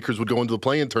that the Lakers would go into the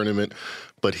play-in tournament,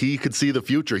 but he could see the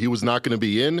future. He was not going to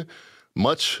be in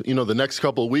much, the next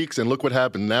couple of weeks, and look what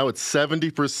happened. Now it's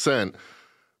 70%.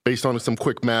 Based on some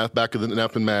quick math, back of the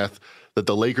napkin math, that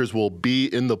the Lakers will be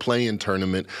in the play-in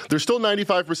tournament. There's still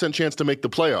 95% chance to make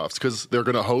the playoffs because they're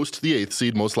going to host the 8th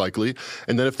seed most likely.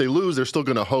 And then if they lose, they're still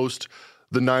going to host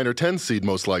the 9 or 10 seed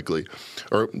most likely,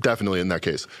 or definitely in that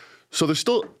case. So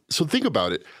think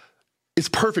about it. It's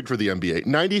perfect for the NBA.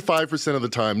 95% of the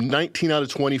time, 19 out of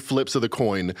 20 flips of the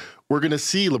coin, we're going to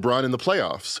see LeBron in the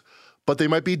playoffs. but they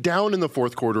might be down in the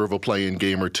fourth quarter of a play-in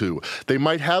game or two. They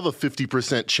might have a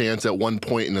 50% chance at one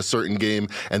point in a certain game,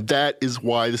 and that is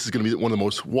why this is going to be one of the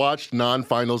most watched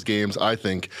non-finals games, I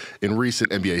think, in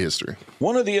recent NBA history.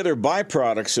 One of the other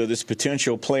byproducts of this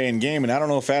potential play-in game, and I don't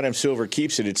know if Adam Silver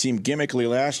keeps it seemed gimmickly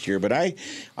last year, but I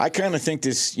kind of think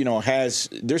this,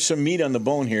 there's some meat on the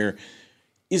bone here,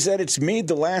 is that it's made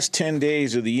the last 10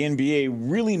 days of the NBA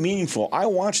really meaningful. I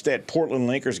watched that Portland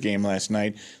Lakers game last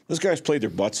night. Those guys played their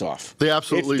butts off. They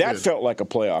absolutely did. That felt like a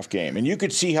playoff game. And you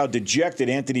could see how dejected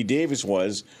Anthony Davis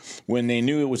was when they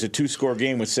knew it was a 2-score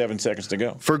game with 7 seconds to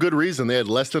go. For good reason. They had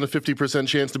less than a 50%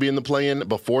 chance to be in the play-in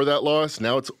before that loss.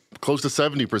 Now it's close to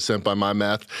 70% by my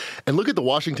math. And look at the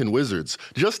Washington Wizards.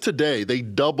 Just today, they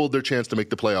doubled their chance to make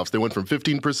the playoffs. They went from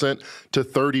 15% to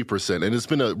 30%. And it's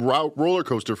been a roller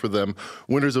coaster for them.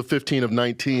 Winners of 15 of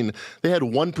 19. They had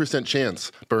 1%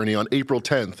 chance, Bernie, on April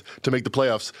 10th to make the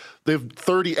playoffs. They've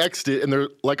 30x'd it, and they're,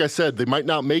 like I said, they might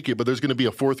not make it, but there's going to be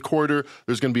a fourth quarter.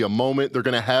 There's going to be a moment. They're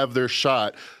going to have their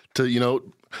shot to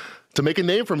make a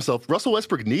name for himself. Russell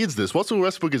Westbrook needs this. Russell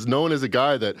Westbrook is known as a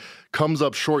guy that comes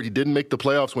up short. He didn't make the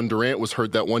playoffs when Durant was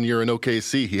hurt that one year in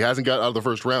OKC. He hasn't got out of the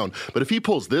first round. But if he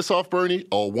pulls this off, Bernie,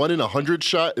 a 1 in 100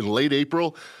 shot in late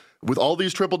April, with all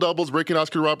these triple-doubles, breaking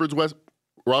Oscar Robertson's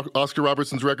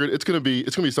record, it's going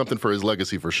to be something for his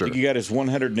legacy for sure. I think he got his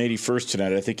 181st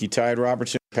tonight. I think he tied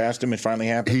Robertson, passed him. It finally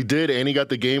happened. He did, and he got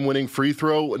the game-winning free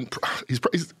throw. And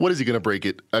what is he going to break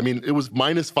it? I mean, it was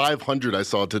minus 500 I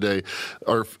saw today.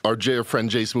 Our friend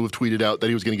Jay Smooth tweeted out that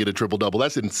he was going to get a triple-double.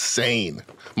 That's insane.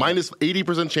 Minus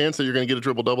 80% chance that you're going to get a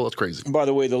triple-double. That's crazy. By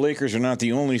the way, the Lakers are not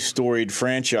the only storied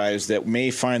franchise that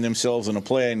may find themselves in a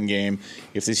play-in game.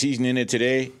 If the season ended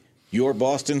today, your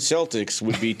Boston Celtics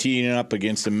would be teeing up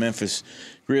against the Memphis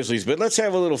Grizzlies. But let's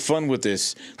have a little fun with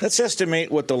this. Let's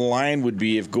estimate what the line would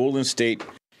be if Golden State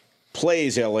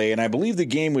plays L.A., and I believe the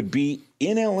game would be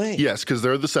in L.A. Yes, because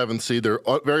they're the 7th seed. They're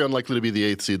very unlikely to be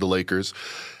the 8th seed, the Lakers.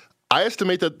 I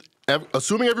estimate that,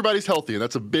 assuming everybody's healthy, and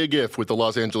that's a big if with the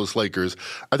Los Angeles Lakers,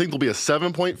 I think they'll be a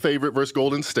 7-point favorite versus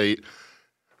Golden State.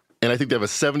 And I think they have a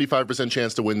 75%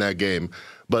 chance to win that game.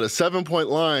 But a 7-point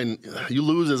line, you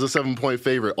lose as a 7-point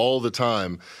favorite all the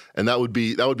time. And that would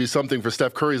be something for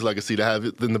Steph Curry's legacy to have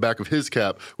in the back of his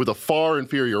cap with a far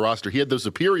inferior roster. He had the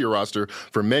superior roster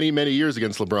for many, many years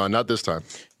against LeBron, not this time.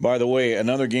 By the way,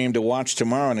 another game to watch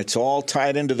tomorrow, and it's all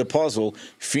tied into the puzzle.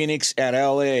 Phoenix at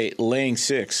L.A. laying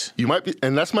 6. You might be,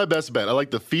 and that's my best bet. I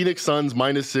like the Phoenix Suns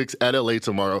 -6 at L.A.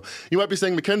 tomorrow. You might be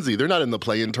saying, Mackenzie, they're not in the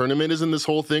play-in tournament. Isn't this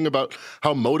whole thing about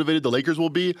how motivated the Lakers will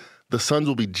be? The Suns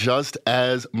will be just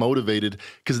as motivated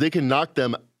because they can knock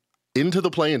them into the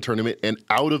play-in tournament and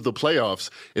out of the playoffs.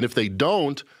 And if they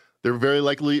don't, they're very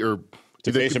likely to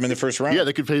face them in the first round. Yeah,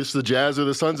 they could face the Jazz or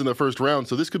the Suns in the first round.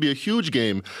 So this could be a huge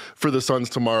game for the Suns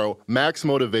tomorrow. Max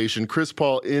motivation. Chris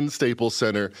Paul in Staples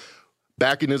Center,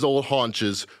 back in his old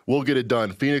haunches. We'll get it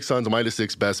done. Phoenix Suns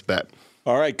 -6, best bet.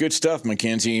 All right, good stuff,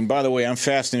 Mackenzie. And by the way, I'm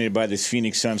fascinated by this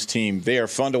Phoenix Suns team. They are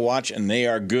fun to watch, and they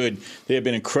are good. They have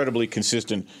been incredibly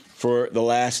consistent for the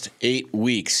last 8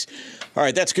 weeks. All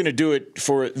right, that's going to do it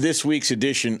for this week's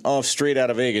edition of Straight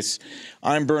Outta Vegas.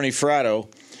 I'm Bernie Fratto.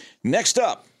 Next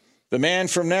up, the man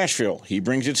from Nashville. He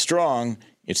brings it strong.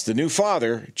 It's the new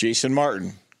father, Jason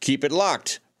Martin. Keep it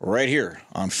locked right here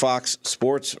on Fox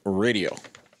Sports Radio.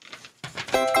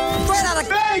 Straight Outta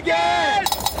Vegas!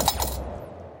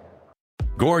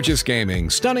 Gorgeous gaming,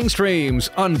 stunning streams,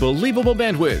 unbelievable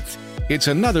bandwidth. It's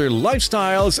another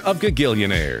Lifestyles of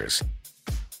Gagillionaires.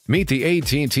 Meet the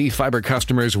AT&T Fiber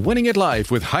customers winning at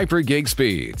life with hyper-gig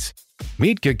speeds.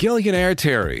 Meet Gagillionaire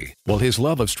Terry. While his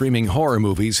love of streaming horror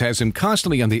movies has him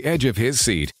constantly on the edge of his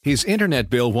seat, his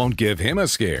internet bill won't give him a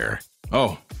scare.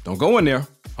 Oh, don't go in there.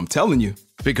 I'm telling you.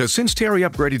 Because since Terry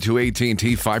upgraded to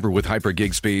AT&T Fiber with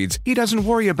hyper-gig speeds, he doesn't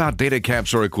worry about data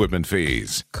caps or equipment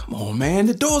fees. Come on, man.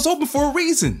 The door's open for a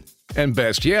reason. And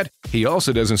best yet, he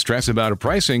also doesn't stress about a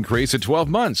price increase at 12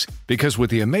 months, because with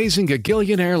the amazing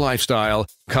Gagillionaire lifestyle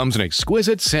comes an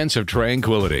exquisite sense of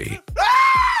tranquility.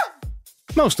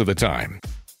 Most of the time.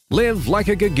 Live like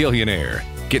a Gagillionaire.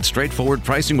 Get straightforward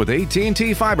pricing with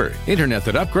AT&T Fiber, internet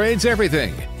that upgrades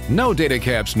everything. No data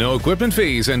caps, no equipment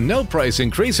fees, and no price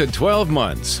increase at 12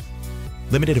 months.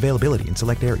 Limited availability in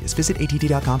select areas. Visit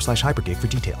att.com/hypergig for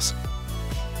details.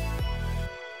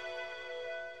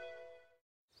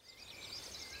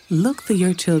 Look through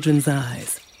your children's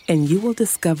eyes, and you will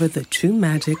discover the true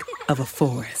magic of a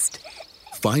forest.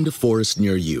 Find a forest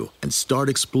near you and start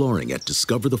exploring at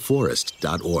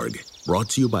discovertheforest.org. Brought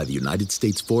to you by the United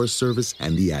States Forest Service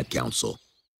and the Ad Council.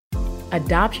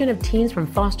 Adoption of teens from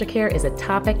foster care is a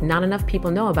topic not enough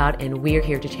people know about, and we're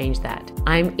here to change that.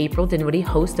 I'm April Dinwiddie,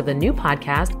 host of the new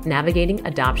podcast, Navigating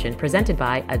Adoption, presented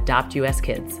by Adopt US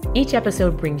Kids. Each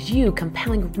episode brings you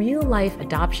compelling real-life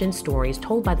adoption stories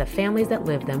told by the families that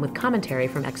live them with commentary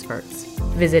from experts.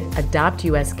 Visit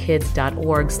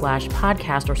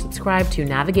adoptuskids.org/podcast or subscribe to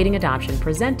Navigating Adoption,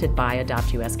 presented by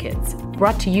Adopt US Kids.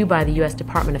 Brought to you by the U.S.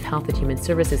 Department of Health and Human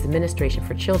Services Administration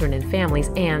for Children and Families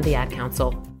and the Ad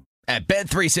Council. At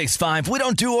Bet365, we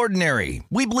don't do ordinary.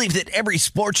 We believe that every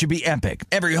sport should be epic.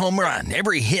 Every home run,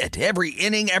 every hit, every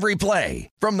inning, every play.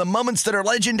 From the moments that are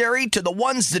legendary to the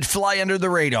ones that fly under the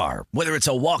radar. Whether it's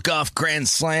a walk-off grand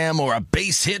slam or a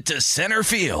base hit to center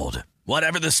field.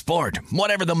 Whatever the sport,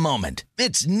 whatever the moment.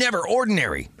 It's never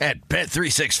ordinary at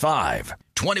Bet365.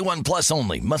 21 plus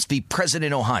only. Must be present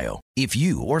in Ohio. If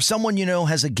you or someone you know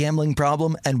has a gambling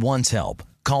problem and wants help,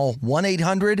 call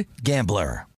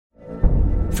 1-800-GAMBLER.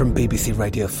 From BBC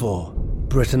Radio 4,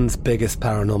 Britain's biggest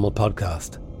paranormal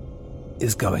podcast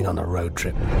is going on a road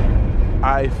trip.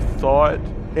 I thought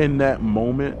in that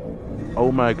moment, oh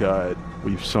my God,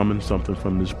 we've summoned something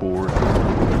from this board.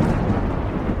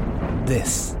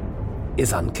 This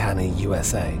is Uncanny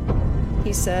USA.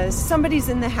 He says, somebody's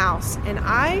in the house, and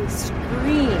I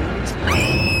screamed.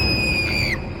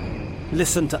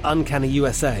 Listen to Uncanny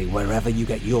USA wherever you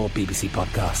get your BBC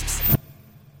podcasts,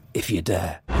 if you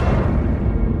dare.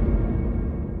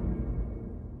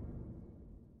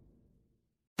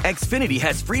 Xfinity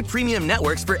has free premium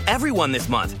networks for everyone this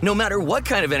month, no matter what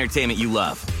kind of entertainment you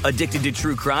love. Addicted to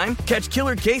true crime? Catch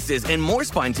killer cases and more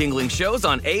spine-tingling shows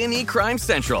on A&E Crime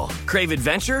Central. Crave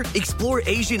adventure? Explore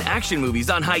Asian action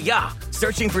movies on Hi-YAH.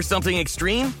 Searching for something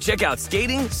extreme? Check out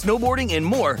skating, snowboarding, and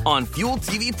more on Fuel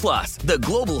TV Plus, the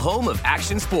global home of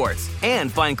action sports.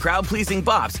 And find crowd-pleasing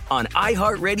bops on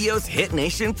iHeartRadio's Hit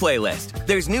Nation playlist.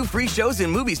 There's new free shows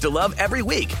and movies to love every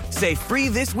week. Say free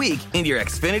this week in your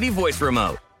Xfinity voice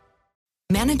remote.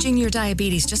 Managing your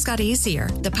diabetes just got easier.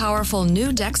 The powerful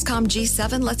new Dexcom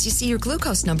G7 lets you see your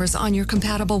glucose numbers on your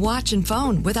compatible watch and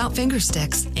phone without finger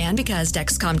sticks. And because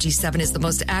Dexcom G7 is the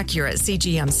most accurate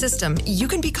CGM system, you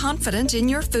can be confident in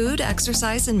your food,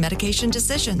 exercise, and medication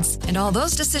decisions. And all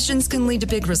those decisions can lead to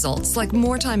big results like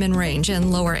more time in range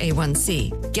and lower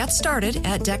A1C. Get started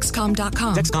at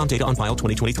Dexcom.com. Dexcom data on file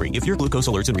 2023. If your glucose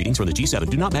alerts and readings from the G7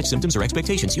 do not match symptoms or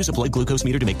expectations, use a blood glucose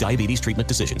meter to make diabetes treatment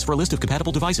decisions. For a list of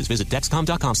compatible devices, visit Dexcom.com/compatibility.